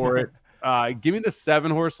Rosario for it. Give me the 7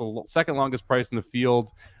 horse, the second longest price in the field,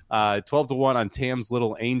 12-1 on Tam's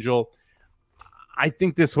Little Angel. I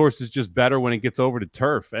think this horse is just better when it gets over to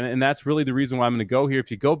turf. And that's really the reason why I'm going to go here.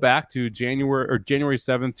 If you go back to January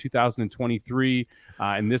 7th, 2023,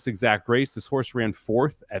 in this exact race, this horse ran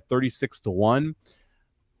 4th at 36-1.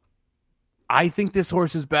 I think this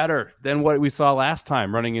horse is better than what we saw last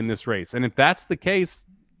time running in this race. And if that's the case,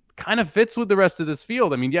 kind of fits with the rest of this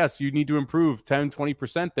field. I mean, yes, you need to improve 10,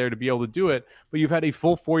 20% there to be able to do it, but you've had a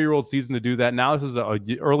full 4-year-old season to do that. Now this is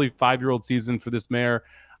an early 5-year-old season for this mare.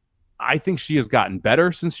 I think she has gotten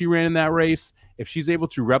better since she ran in that race. If she's able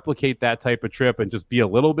to replicate that type of trip and just be a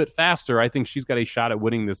little bit faster, I think she's got a shot at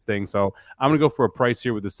winning this thing. So I'm going to go for a price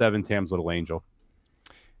here with the 7 Tam's Little Angel.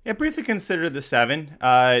 Yeah, briefly consider the 7.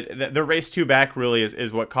 The race 2 back really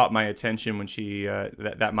is what caught my attention when she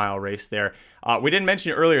that mile race there. We didn't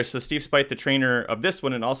mention it earlier, so Steve Spite, the trainer of this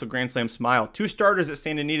one, and also Grand Slam Smile, 2 starters at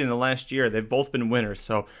St. Anita in the last year. They've both been winners,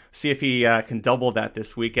 so see if he can double that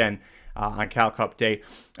this weekend on Cal Cup Day.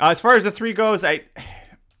 As far as the 3 goes,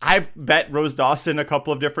 I bet Rose Dawson a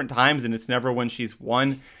couple of different times, and it's never when she's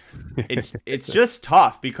won. It's just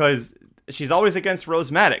tough because she's always against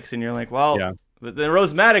Rose Maddox, and you're like, well. Yeah. The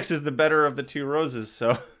Rose Maddox is the better of the 2 roses.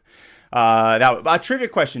 So, now a trivia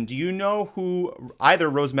question: do you know who either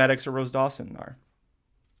Rose Maddox or Rose Dawson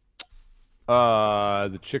are?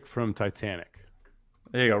 The chick from Titanic.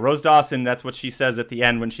 There you go, Rose Dawson. That's what she says at the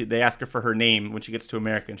end when they ask her for her name when she gets to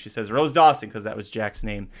America, and she says Rose Dawson because that was Jack's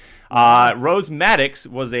name. Rose Maddox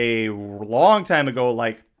was a long time ago,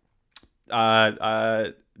 like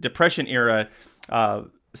Depression era.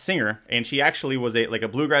 Singer, and she actually was a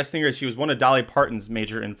bluegrass singer. She was one of Dolly Parton's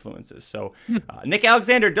major influences. So Nick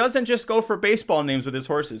Alexander doesn't just go for baseball names with his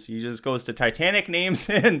horses. He just goes to Titanic names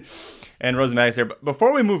and Rose Maddox there. But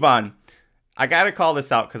before we move on, I gotta call this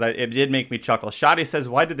out because it did make me chuckle. Shotty says,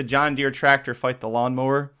 why did the John Deere tractor fight the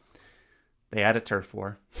lawnmower? They had a turf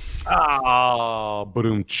war. Oh,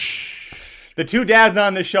 boom. The 2 dads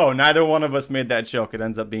on the show, neither one of us made that joke. It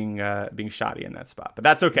ends up being Shotty in that spot, but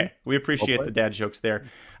that's okay. We appreciate the dad jokes there.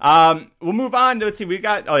 We'll move on. Let's see.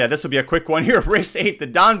 This will be a quick one here. Race 8, the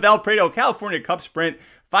Don Valpredo California Cup Sprint.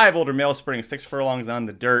 5 older males sprinting 6 furlongs on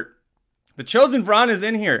the dirt. The Chosen Vron is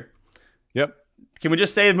in here. Yep. Can we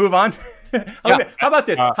just say move on? Okay. How about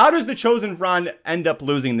this? How does the Chosen Vron end up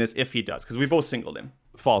losing this if he does? Because we both singled him.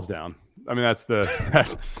 Falls down. I mean,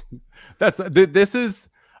 this is.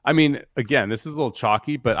 I mean, again, this is a little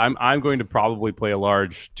chalky, but I'm going to probably play a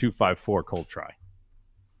large 2-5-4 cold try.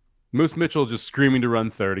 Moose Mitchell just screaming to run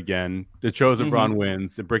 3rd again. The Chosen Vron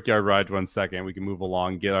wins. The Brickyard Ride runs 2nd. We can move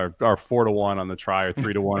along, get our 4-1 on the try or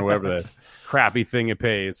 3-1 or whatever the crappy thing it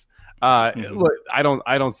pays. Look, I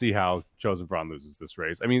don't see how Chosen Vron loses this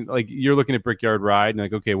race. I mean, like you're looking at Brickyard Ride and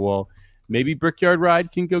like, okay, well, maybe Brickyard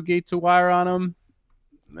Ride can go gate to wire on him.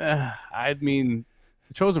 I mean.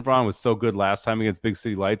 Chosen Vron was so good last time against Big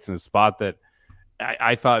City Lights in a spot that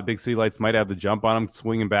I thought Big City Lights might have the jump on him,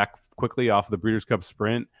 swinging back quickly off of the Breeders' Cup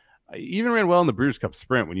Sprint. He even ran well in the Breeders' Cup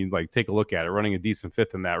Sprint when you take a look at it, running a decent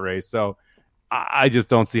 5th in that race. So I just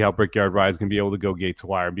don't see how Brickyard Ride is going to be able to go gate to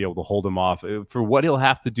wire and be able to hold him off. For what he'll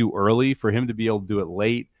have to do early, for him to be able to do it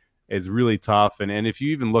late is really tough. And if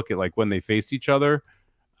you even look at like when they faced each other,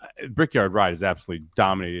 Brickyard Ride is absolutely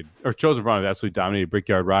dominated, or Chosen Vaughn has absolutely dominated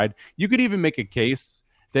Brickyard Ride. You could even make a case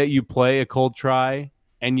that you play a cold try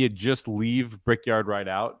and you just leave Brickyard Ride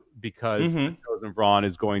out because Chosen Vaughn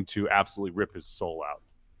is going to absolutely rip his soul out.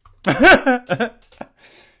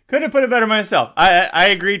 Couldn't have put it better myself. I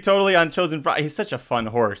agree totally on Chosen Vaughn. He's such a fun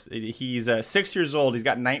horse. He's 6 years old. He's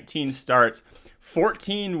got 19 starts,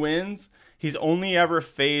 14 wins. He's only ever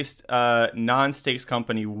faced non-stakes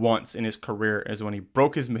company once in his career, is when he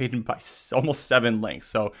broke his maiden by almost 7 lengths.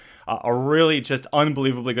 So a really just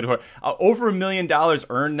unbelievably good horse. Over $1 million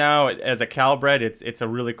earned now as a Calbred. It's a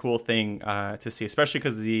really cool thing to see, especially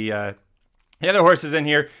because the other horses in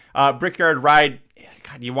here, Brickyard Ride.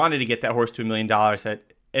 God, you wanted to get that horse to $1 million.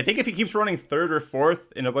 I think if he keeps running third or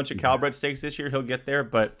fourth in a bunch of Calbred stakes this year, he'll get there.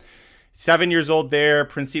 But 7 years old there.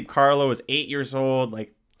 Principe Carlo is 8 years old.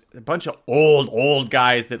 Like a bunch of old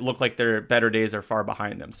guys that look like their better days are far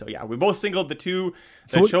behind them. So yeah, we both singled the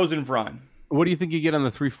Chosen Vaughn. What do you think you get on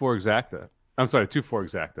the 3-4 exacta? I'm sorry, 2-4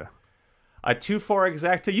 exacta. A 2-4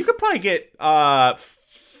 exacta. You could probably get you probably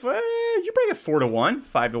get 4-1,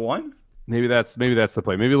 5-1. Maybe that's the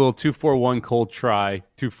play. Maybe a little 2-4-1 cold try,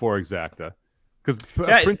 2-4 exacta. Because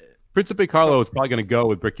Principe Carlo is probably going to go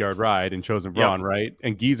with Brickyard Ride and Chosen Vaughn, right?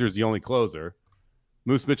 And Geezer's the only closer.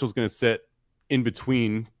 Moose Mitchell's going to sit in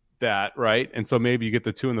between that, right? And so maybe you get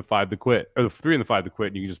the 2 and the 5 to quit, or the 3 and the 5 to quit,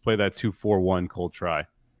 and you can just play that 2-4-1 cold try.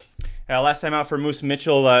 Last time out for Moose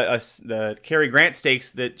Mitchell, the Cary Grant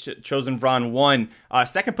Stakes that Chosen Vaughn won.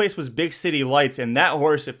 Second place was Big City Lights, and that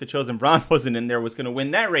horse, if the Chosen Vaughn wasn't in there, was going to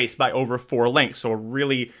win that race by over 4 lengths. So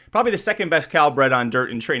really, probably the second best Calbred on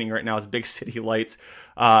dirt in training right now is Big City Lights.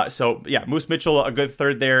 So yeah, Moose Mitchell, a good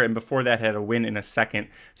third there, and before that had a win in a second.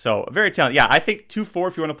 So very talented. Yeah, I think 2-4,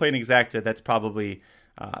 if you want to play an exacta, that's probably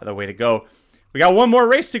the way to go. We got one more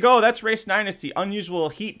race to go. That's race 9. It's the Unusual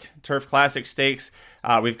Heat Turf Classic Stakes.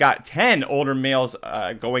 We've got 10 older males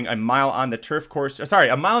going a mile on the turf course.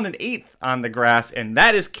 A mile and an eighth on the grass. And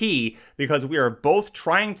that is key because we are both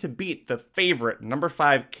trying to beat the favorite, number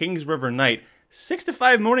 5, Kings River Knight.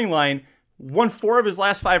 6-5 morning line. Won 4 of his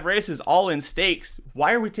last 5 races, all in stakes.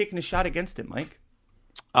 Why are we taking a shot against him, Mike?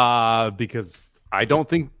 Because I don't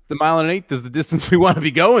think the mile and an eighth is the distance we want to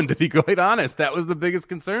be going, to be quite honest. That was the biggest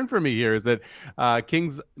concern for me here, is that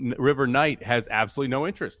Kings River Knight has absolutely no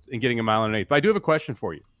interest in getting a mile and an eighth. But I do have a question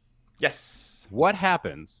for you. Yes. What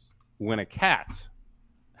happens when a cat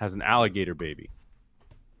has an alligator baby?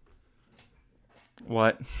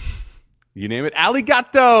 What? You name it.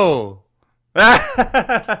 Alligato!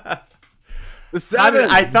 The 7.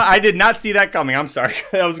 I did not see that coming. I'm sorry.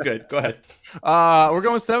 That was good. Go ahead. We're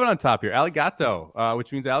going 7 on top here. Alligato,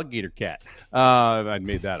 which means alligator cat. I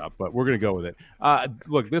made that up, but we're going to go with it.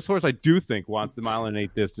 Look, this horse I do think wants the mile and an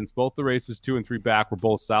eighth distance. Both the races 2 and 3 back were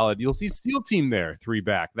both solid. You'll see Steel Team there 3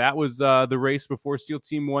 back. That was the race before Steel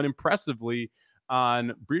Team won impressively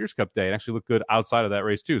on Breeders' Cup Day. It actually looked good outside of that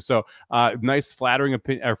race too. So nice flattering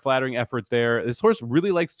effort there. This horse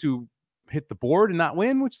really likes to hit the board and not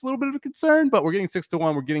win, which is a little bit of a concern, but we're getting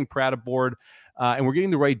 6-1. We're getting Pratt aboard, and we're getting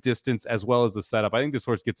the right distance as well as the setup. I think this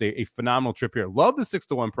horse gets a phenomenal trip here. Love the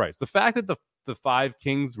 6-1 price. The fact that the 5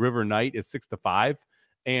 Kings River Knight is 6-5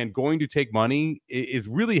 and going to take money is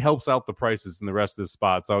really helps out the prices in the rest of the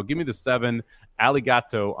spot. So give me the 7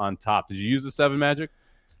 Alligato on top. Did you use the 7 Magic?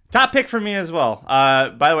 Top pick for me as well.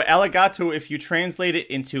 By the way, Alligato, if you translate it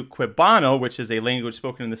into Cubano, which is a language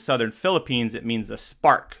spoken in the southern Philippines, it means a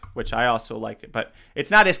spark, which I also like it. But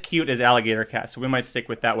it's not as cute as Alligator Cat, so we might stick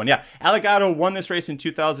with that one. Yeah, Alligato won this race in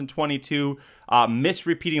 2022, missed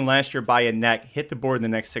repeating last year by a neck, hit the board in the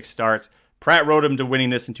next 6 starts. Pratt rode him to winning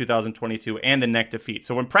this in 2022 and the neck defeat.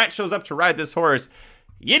 So when Pratt shows up to ride this horse,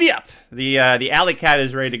 giddy up! The Alley Cat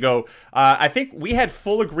is ready to go. I think we had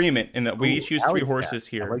full agreement in that we each used 3 horses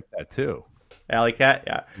here. I like that too. Alley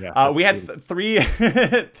Cat, yeah. We had 3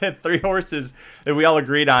 3 horses that we all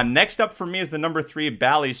agreed on. Next up for me is the number 3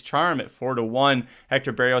 Bally's Charm at 4-1.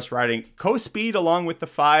 Hector Barrios riding co-speed along with the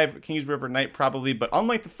 5 Kings River Knight probably, but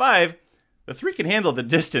unlike the 5, the 3 can handle the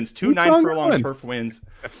distance. 2 9-furlong turf wins,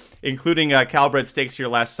 including Calbred Stakes here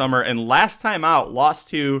last summer. And last time out, lost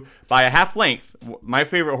to, by a half length, my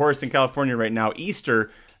favorite horse in California right now, Easter.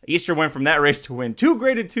 Easter went from that race to win 2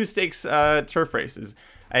 graded 2 stakes turf races.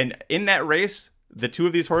 And in that race, the 2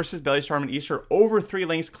 of these horses, Bally's Charm and Easter, over 3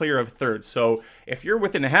 lengths clear of third. So if you're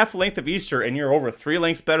within a half length of Easter and you're over 3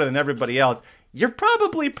 lengths better than everybody else, you're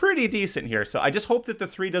probably pretty decent here. So I just hope that the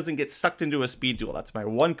 3 doesn't get sucked into a speed duel. That's my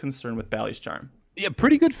one concern with Bally's Charm. Yeah,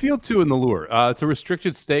 pretty good field too in the lure. It's a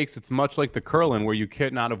restricted stakes. It's much like the Curlin, where you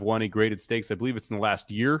cannot have won a graded stakes. I believe it's in the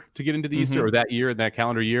last year to get into the Easter, or that year, in that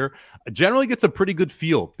calendar year. Generally gets a pretty good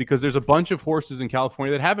field because there's a bunch of horses in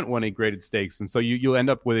California that haven't won a graded stakes, and so you'll end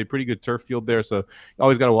up with a pretty good turf field there. So you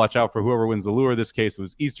always got to watch out for whoever wins the lure. This case it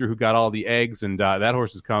was Easter who got all the eggs, and that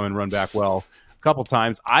horse has come and run back well a couple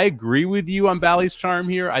times. I agree with you on Bally's Charm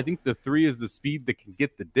here. I think the 3 is the speed that can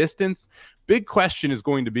get the distance. Big question is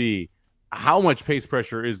going to be, how much pace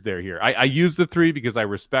pressure is there here? I use the 3 because I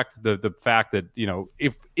respect the fact that,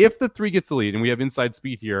 if the 3 gets the lead and we have inside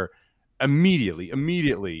speed here,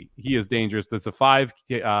 immediately he is dangerous. That the 5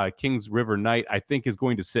 Kings River Knight, I think, is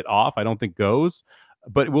going to sit off. I don't think goes,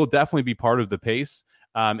 but it will definitely be part of the pace.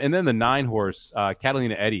 And then the 9 horse,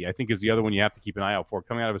 Catalina Eddy, I think is the other one you have to keep an eye out for.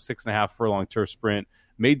 Coming out of a 6.5 furlong turf sprint,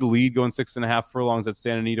 made the lead going 6.5 furlongs at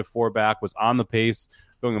Santa Anita, 4 back, was on the pace,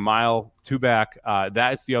 going a mile, 2 back.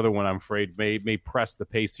 That's the other one I'm afraid may press the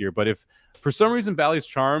pace here. But if for some reason Bally's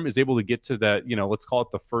Charm is able to get to that, let's call it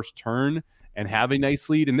the first turn and have a nice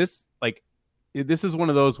lead, and this is one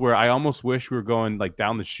of those where I almost wish we were going like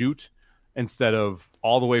down the chute instead of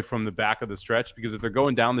all the way from the back of the stretch, because if they're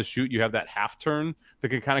going down the chute, you have that half turn that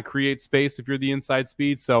can kind of create space if you're the inside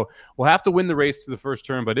speed. So we'll have to win the race to the first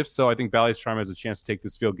turn, but if so, I think Bally's Charm has a chance to take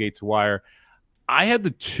this field gate to wire. I had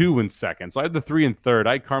the 2 in second, so I had the 3 in third.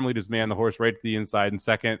 I had Carmelita's Man, the horse, right to the inside in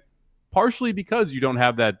second, partially because you don't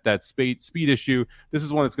have that speed issue. This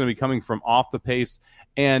is one that's going to be coming from off the pace.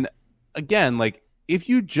 And again, like, if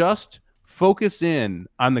you just focus in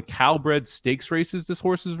on the Calbred stakes races this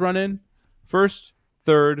horse is running, first,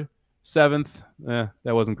 third, seventh, that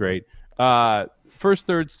wasn't great. First,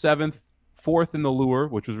 third, seventh, fourth in the lure,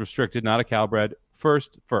 which was restricted, not a Calbred.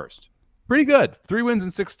 First. Pretty good. 3 wins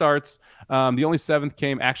and 6 starts. The only 7th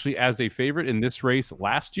came actually as a favorite in this race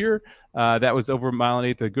last year. That was over a mile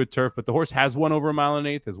and 1/8, a good turf. But the horse has won over a mile and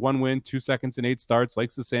 1/8, has 1 win, 2 seconds in 8 starts,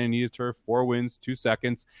 likes the Santa Anita turf, 4 wins, 2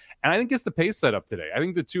 seconds. And I think it's the pace setup today. I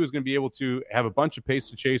think the 2 is going to be able to have a bunch of pace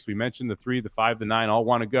to chase. We mentioned the 3, the 5, the 9 all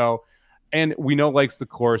want to go. And we know likes the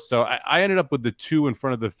course. So I ended up with the 2 in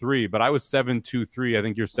front of the 3, but I was 7-2-3. I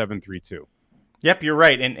think you're 7-3-2. Yep, you're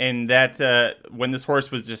right. And that when this horse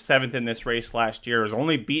was just 7th in this race last year, was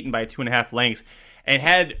only beaten by 2.5 lengths and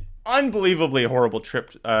had unbelievably horrible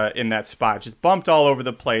trip in that spot. Just bumped all over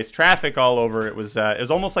the place, traffic all over. It was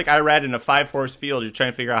almost like Irad in a 5-horse field. You're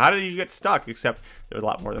trying to figure out, how did you get stuck? Except there were a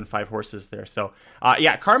lot more than 5 horses there. So,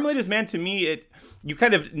 Carmelita's Man, to me, you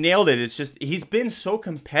kind of nailed it. It's just he's been so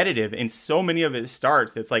competitive in so many of his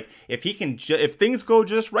starts. It's like if things go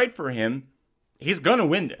just right for him, he's gonna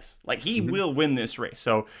win this. Like, he will win this race.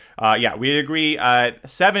 So, we agree.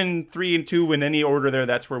 7, 3, and 2 in any order there.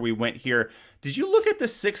 That's where we went here. Did you look at the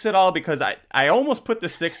 6 at all? Because I almost put the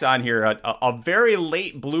 6 on here. A very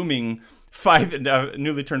late blooming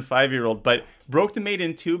newly turned 5-year-old, but broke the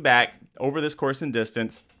maiden 2 back over this course and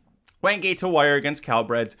distance. Went gate to wire against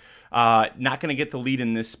Calbreds. Not going to get the lead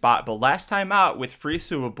in this spot. But last time out with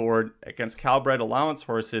Frisu aboard against Calbred allowance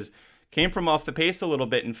horses, came from off the pace a little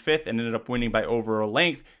bit in 5th and ended up winning by over a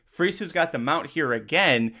length. Frisu's got the mount here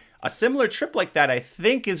again. A similar trip like that, I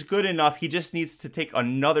think, is good enough. He just needs to take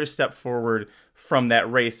another step forward from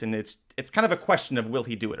that race, and it's kind of a question of will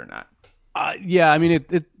he do it or not. I mean,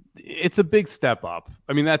 it's a big step up.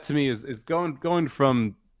 I mean, that to me is going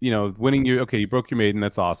from, winning you broke your maiden,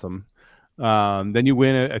 that's awesome. Then you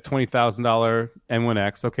win a $20,000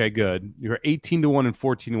 N1X. Okay, good. You're 18-1 and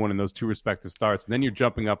 14-1 in those 2 respective starts, and then you're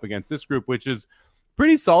jumping up against this group, which is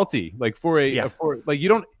pretty salty. Like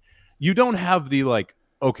you don't have the like,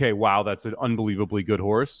 okay, wow, that's an unbelievably good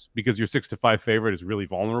horse, because your 6-5 favorite is really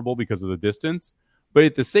vulnerable because of the distance. But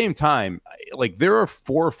at the same time, like, there are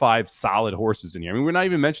 4 or 5 solid horses in here. I mean, we're not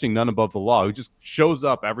even mentioning None Above the Law, who just shows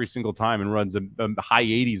up every single time and runs a high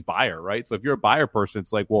 80s buyer, right? So if you're a buyer person,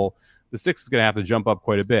 it's like, well, the 6 is going to have to jump up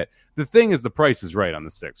quite a bit. The thing is, the price is right on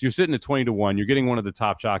the 6. You're sitting at 20-1. You're getting one of the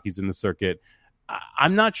top jockeys in the circuit.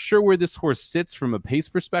 I'm not sure where this horse sits from a pace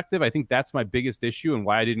perspective. I think that's my biggest issue, and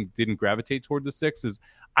why I didn't gravitate toward the 6 is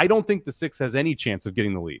I don't think the 6 has any chance of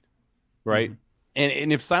getting the lead, right? Mm-hmm.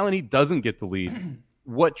 And if Silent Heat doesn't get the lead,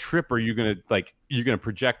 what trip are you gonna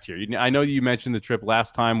project here? I know you mentioned the trip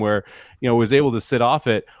last time where was able to sit off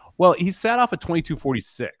it. Well, he sat off at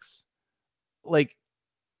 22:46. Like,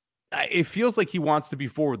 it feels like he wants to be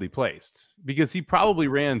forwardly placed, because he probably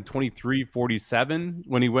ran 23:47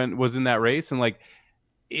 when he was in that race. And like,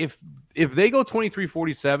 if they go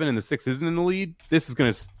 23:47 and the 6 isn't in the lead, this is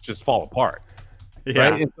going to just fall apart. Yeah.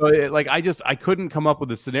 Right. And so I couldn't come up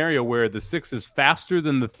with a scenario where the 6 is faster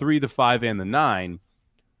than the 3, the 5, and the 9,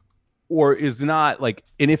 or is not, like,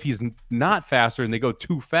 and if he's not faster and they go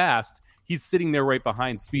too fast, he's sitting there right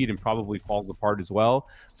behind Speed and probably falls apart as well.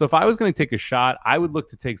 So if I was going to take a shot, I would look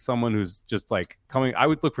to take someone who's just like coming. I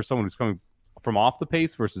would look for someone who's coming from off the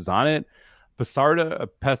pace versus on it. Passarando,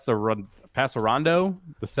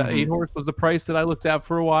 the 8 horse was the price that I looked at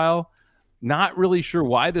for a while. Not really sure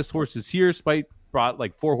why this horse is here. Spite brought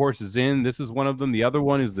like 4 horses in. This is one of them. The other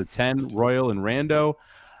one is the 10 Royal and Rando.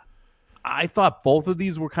 I thought both of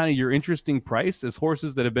these were kind of your interesting price as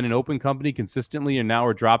horses that have been in open company consistently and now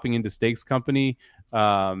are dropping into stakes company,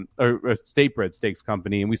 or state bred stakes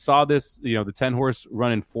company. And we saw this, the 10 horse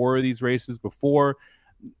run in 4 of these races before.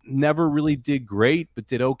 Never really did great, but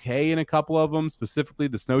did okay in a couple of them, specifically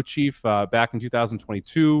the Snow Chief back in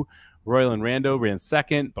 2022. Royal and Rando ran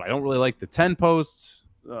second, but I don't really like the 10 posts.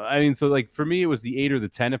 So like for me, it was the 8 or the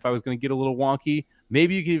 10 if I was going to get a little wonky.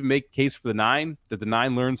 Maybe you can even make a case for the 9, that the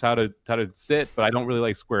 9 learns how to sit, but I don't really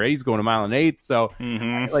like square 8s going a mile and 8. So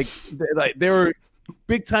there were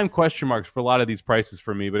big time question marks for a lot of these prices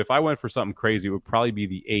for me. But if I went for something crazy, it would probably be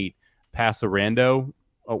the 8 Passarando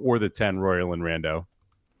or the 10 Royal and Rando.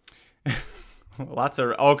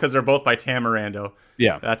 Because they're both by Tamarando.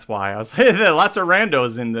 Yeah, that's why I was lots of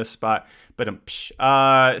randos in this spot. But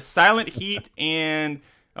Silent Heat and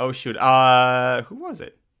who was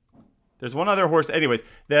it? There's one other horse. Anyways,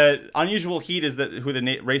 the Unusual Heat is who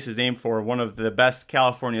the race is named for. One of the best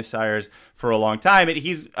California sires for a long time.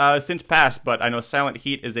 He's since passed, but I know Silent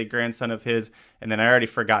Heat is a grandson of his. And then I already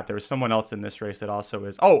forgot there was someone else in this race that also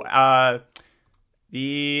is.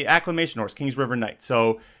 The Acclamation horse, Kings River Knight.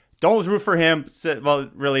 So don't root for him.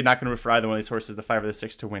 Well, really not going to root for either one of these horses, the 5 or the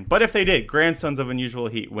 6, to win. But if they did, grandsons of Unusual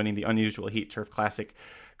Heat winning the Unusual Heat Turf Classic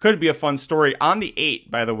could be a fun story. On the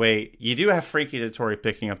 8, by the way, you do have Frankie Dettori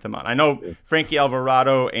picking up the mount. I know Frankie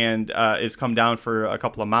Alvarado is come down for a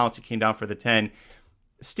couple of mounts. He came down for the 10.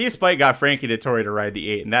 Steve Spike got Frankie Dettori to ride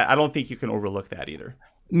the 8, and I don't think you can overlook that either.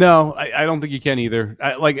 No, I don't think you can either.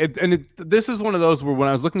 This is one of those where when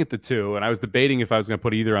I was looking at the 2 and I was debating if I was going to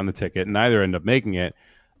put either on the ticket, and neither ended up making it.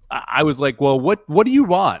 I was like, well, what do you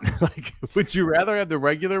want? Like, would you rather have the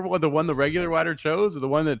regular one, the one the regular rider chose, or the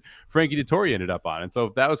one that Frankie Dettori ended up on? And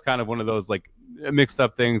so that was kind of one of those like mixed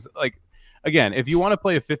up things. Like, again, if you want to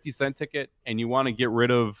play a 50-cent ticket and you want to get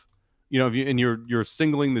rid of, you're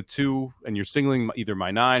singling the 2 and you're singling either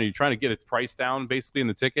my 9, or you're trying to get its price down basically in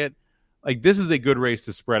the ticket, like this is a good race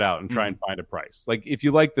to spread out and try and find a price. Like if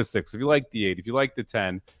you like the 6, if you like the 8, if you like the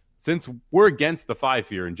 10, since we're against the 5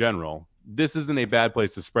 here in general, this isn't a bad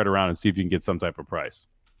place to spread around and see if you can get some type of price.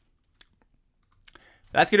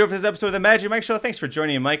 That's going to do it for this episode of the Magic Mike Show. Thanks for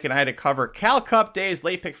joining me, Mike and I, to cover Cal Cup Days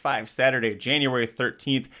Late Pick 5, Saturday, January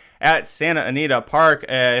 13th at Santa Anita Park.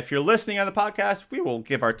 If you're listening on the podcast, we will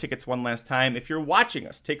give our tickets one last time. If you're watching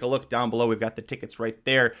us, take a look down below. We've got the tickets right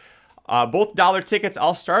there. Both dollar tickets.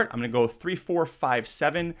 I'll start. I'm going to go 3, 4, 5,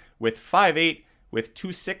 7 with 5, 8. With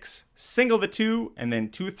 2, 6, single the 2, and then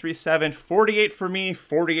 2, 3, 7, 48 for me,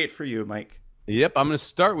 48 for you, Mike. Yep, I'm going to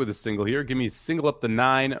start with a single here. Give me a single up the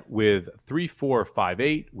 9 with 3, 4, 5,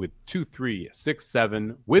 8, with 2, 3, 6,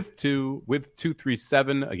 7, with 2, 3,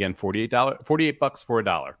 7. Again, $48 for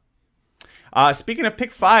 $1. Speaking of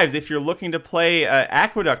pick 5s, if you're looking to play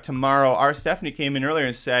Aqueduct tomorrow, our Stephanie came in earlier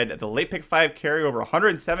and said the late pick 5 carry over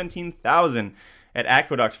 117,000 at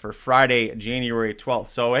Aqueduct for Friday, January 12th.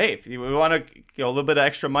 So, hey, if you want a little bit of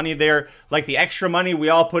extra money there, like the extra money we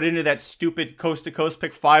all put into that stupid coast-to-coast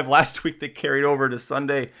pick 5 last week that carried over to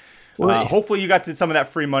Sunday, hopefully you got to some of that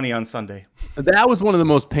free money on Sunday. That was one of the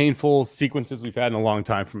most painful sequences we've had in a long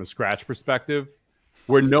time from a scratch perspective,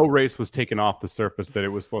 where no race was taken off the surface that it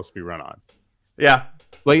was supposed to be run on. Yeah.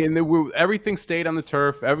 Everything stayed on the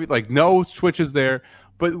turf, no switches there,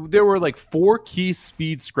 but there were 4 key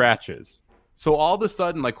speed scratches. So all of a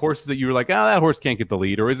sudden, horses that you were that horse can't get the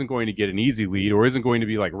lead, or isn't going to get an easy lead, or isn't going to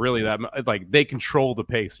be really that they control the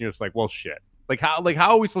pace. And you're just well, shit. How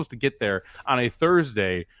are we supposed to get there on a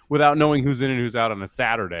Thursday without knowing who's in and who's out on a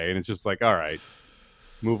Saturday? And it's just all right,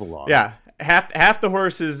 move along. Yeah, half the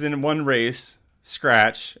horses in one race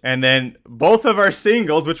scratch, and then both of our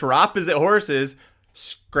singles, which were opposite horses,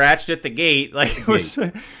 scratched at the gate. It was.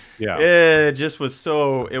 Yeah, it just was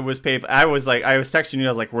it was painful. I was texting you. I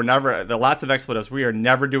was like, we're never, the lots of expletives. We are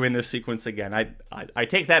never doing this sequence again. I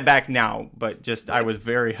take that back now, but I was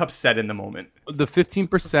very upset in the moment. The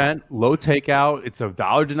 15% low takeout. It's a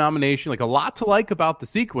dollar denomination. A lot to like about the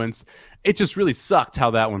sequence. It just really sucked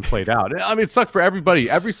how that one played out. I mean, it sucked for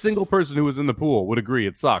everybody. Every single person who was in the pool would agree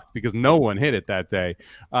it sucked because no one hit it that day.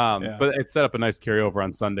 But it set up a nice carryover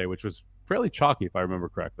on Sunday, which was fairly chalky, if I remember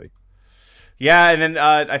correctly. Yeah, and then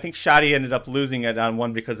I think Shoddy ended up losing it on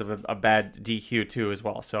one because of a bad DQ too as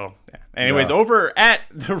well. So, yeah. Anyways, over at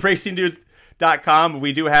the Racing Dudes MagicMikeShow.com.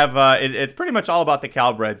 We do have, it's pretty much all about the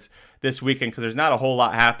Calbreds this weekend because there's not a whole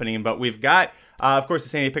lot happening, but we've got, of course, the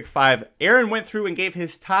San Diego Pick 5. Aaron went through and gave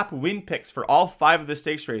his top win picks for all 5 of the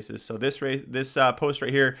stakes races. So this post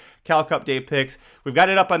right here, Cal Cup Day picks, we've got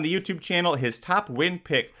it up on the YouTube channel, his top win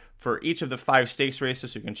pick for each of the 5 stakes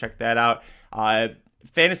races, so you can check that out.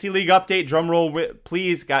 Fantasy League update, drum roll,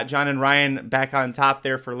 please. Got John and Ryan back on top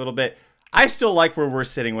there for a little bit. I still like where we're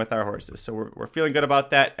sitting with our horses, so we're feeling good about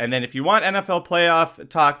that. And then if you want NFL playoff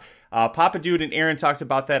talk, Papa Dude and Aaron talked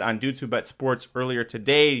about that on Dudes Who Bet Sports earlier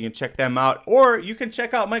today. You can check them out, or you can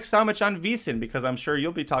check out Mike Samich on VSiN, because I'm sure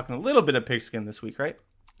you'll be talking a little bit of pigskin this week, right?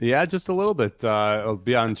 Yeah, just a little bit. I'll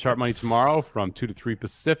be on Sharp Money tomorrow from 2 to 3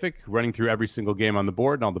 Pacific, running through every single game on the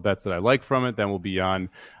board and all the bets that I like from it. Then we'll be on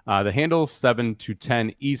The Handle, 7 to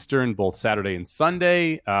 10 Eastern, both Saturday and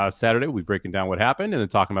Sunday. Saturday, we'll be breaking down what happened and then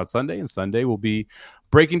talking about Sunday. And Sunday, we'll be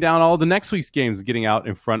breaking down all the next week's games and getting out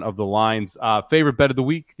in front of the lines. Favorite bet of the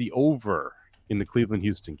week, the over in the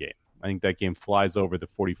Cleveland-Houston game. I think that game flies over the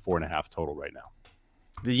 44.5 total right now.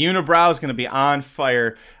 The unibrow is going to be on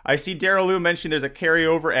fire. I see Daryl Lou mentioned there's a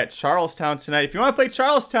carryover at Charlestown tonight. If you want to play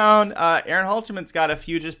Charlestown, Aaron Halterman's got a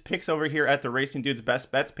few just picks over here at the Racing Dudes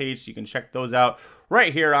Best Bets page, so you can check those out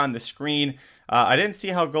right here on the screen. I didn't see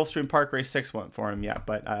how Gulfstream Park Race 6 went for him yet,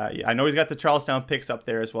 but I know he's got the Charlestown picks up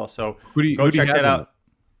there as well, so go check that out.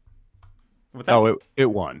 What's that? Oh, it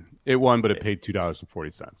won. It won, but it paid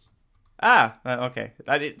 $2.40. Okay.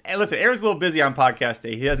 Listen, Aaron's a little busy on podcast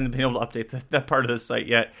day. He hasn't been able to update that part of the site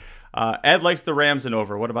yet. Ed likes the Rams and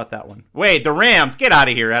over. What about that one? Wait, the Rams. Get out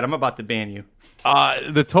of here, Ed. I'm about to ban you.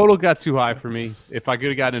 The total got too high for me. If I could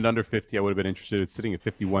have gotten it under 50, I would have been interested. It's sitting at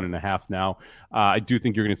 51.5 now. I do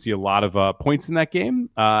think you're going to see a lot of points in that game.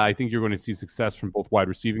 I think you're going to see success from both wide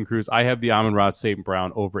receiving crews. I have the Amon-Ra St.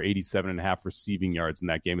 Brown over 87.5 receiving yards in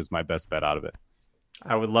that game is my best bet out of it.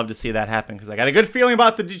 I would love to see that happen because I got a good feeling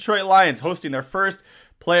about the Detroit Lions hosting their first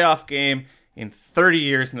playoff game in 30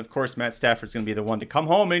 years. And, of course, Matt Stafford's going to be the one to come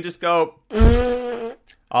home and just go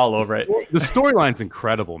all over it. The storyline's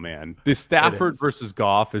incredible, man. The Stafford versus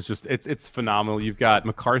Goff is just it's phenomenal. You've got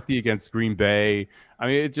McCarthy against Green Bay. I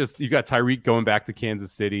mean, you've got Tyreek going back to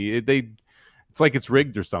Kansas City. It's like it's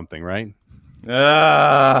rigged or something, right?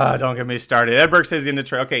 Don't get me started. Ed Burke says in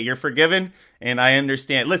Detroit. Okay, you're forgiven, and I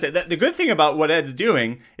understand. Listen, the good thing about what Ed's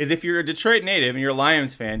doing is if you're a Detroit native and you're a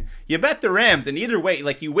Lions fan, you bet the Rams, and either way,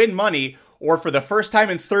 like you win money, or for the first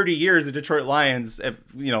time in 30 years, the Detroit Lions have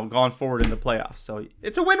gone forward in the playoffs. So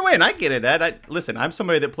it's a win-win. I get it, Ed. Listen, I'm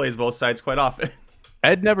somebody that plays both sides quite often.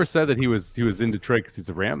 Ed never said that he was in Detroit because he's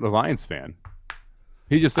the Lions fan.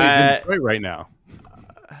 He just said he's in Detroit right now.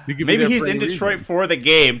 Maybe he's in Detroit for the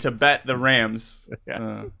game to bet the Rams.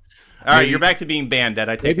 Yeah. All right, you're back to being banned,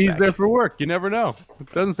 Ed. Maybe he's there for work. You never know.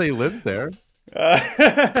 It doesn't say he lives there.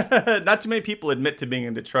 Not too many people admit to being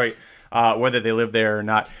in Detroit, whether they live there or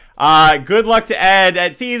not. Good luck to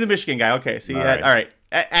Ed. See, he's a Michigan guy. Okay, see, all right.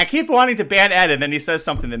 I keep wanting to ban Ed, and then he says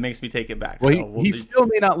something that makes me take it back. Well, he still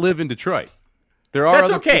may not live in Detroit. There are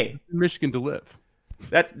other places in Michigan to live.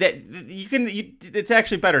 It's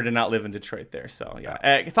actually better to not live in Detroit there. So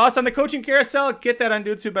yeah. Thoughts on the coaching carousel? Get that on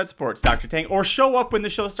Dudes Who Bet Sports, Dr. Tang, or show up when the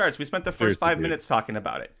show starts. We spent the first 5 minutes talking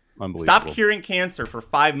about it. Unbelievable. Stop curing cancer for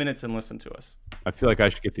 5 minutes and listen to us. I feel like I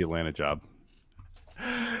should get the Atlanta job.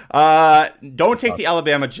 Don't take the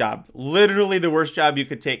Alabama job. Literally the worst job you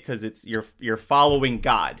could take because it's you're following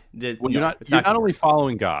God. Well, you're not only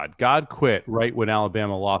following God. God quit right when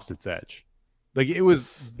Alabama lost its edge. Like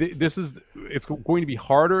it's going to be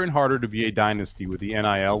harder and harder to be a dynasty with the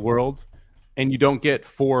NIL world, and you don't get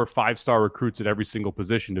 4 or 5-star recruits at every single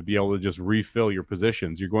position to be able to just refill your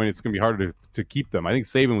positions. It's going to be harder to keep them. I think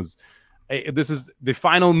Saban this is the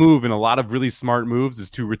final move in a lot of really smart moves is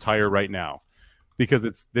to retire right now,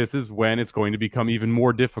 because this is when it's going to become even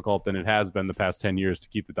more difficult than it has been the past 10 years to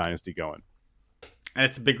keep the dynasty going. And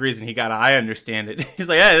it's a big reason I understand it. He's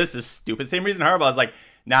like, yeah, this is stupid. Same reason Harbaugh's like,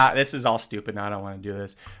 nah, this is all stupid. No, I don't want to do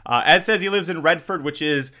this. Ed says he lives in Redford, which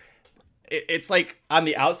is, it's like on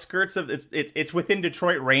the outskirts of, it's within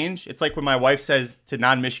Detroit range. It's like when my wife says to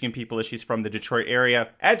non-Michigan people that she's from the Detroit area.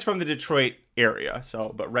 Ed's from the Detroit area,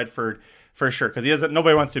 but Redford for sure, because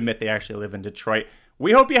nobody wants to admit they actually live in Detroit.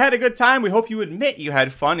 We hope you had a good time. We hope you admit you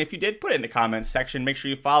had fun. If you did, put it in the comments section. Make sure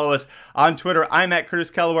you follow us on Twitter. I'm at Curtis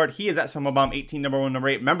Kellaward. He is at SummerBomb18, number 1, number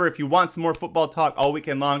 8. Remember, if you want some more football talk all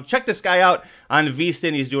weekend long, check this guy out on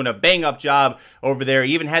VSiN. He's doing a bang-up job over there.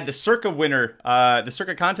 He even had the Circa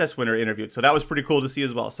contest winner interviewed. So that was pretty cool to see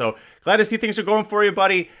as well. So glad to see things are going for you,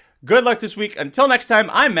 buddy. Good luck this week. Until next time,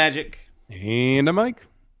 I'm Magic. And I'm Mike.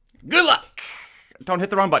 Good luck. Don't hit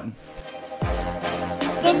the wrong button.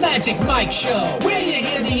 The The Magic Mike Show, where you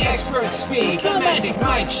hear the experts speak. The Magic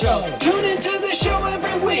Mike Show. Tune into the show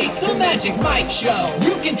every week. The Magic Mike Show.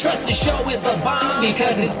 You can trust the show is the bomb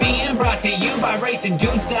because it's being brought to you by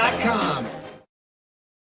RacingDudes.com.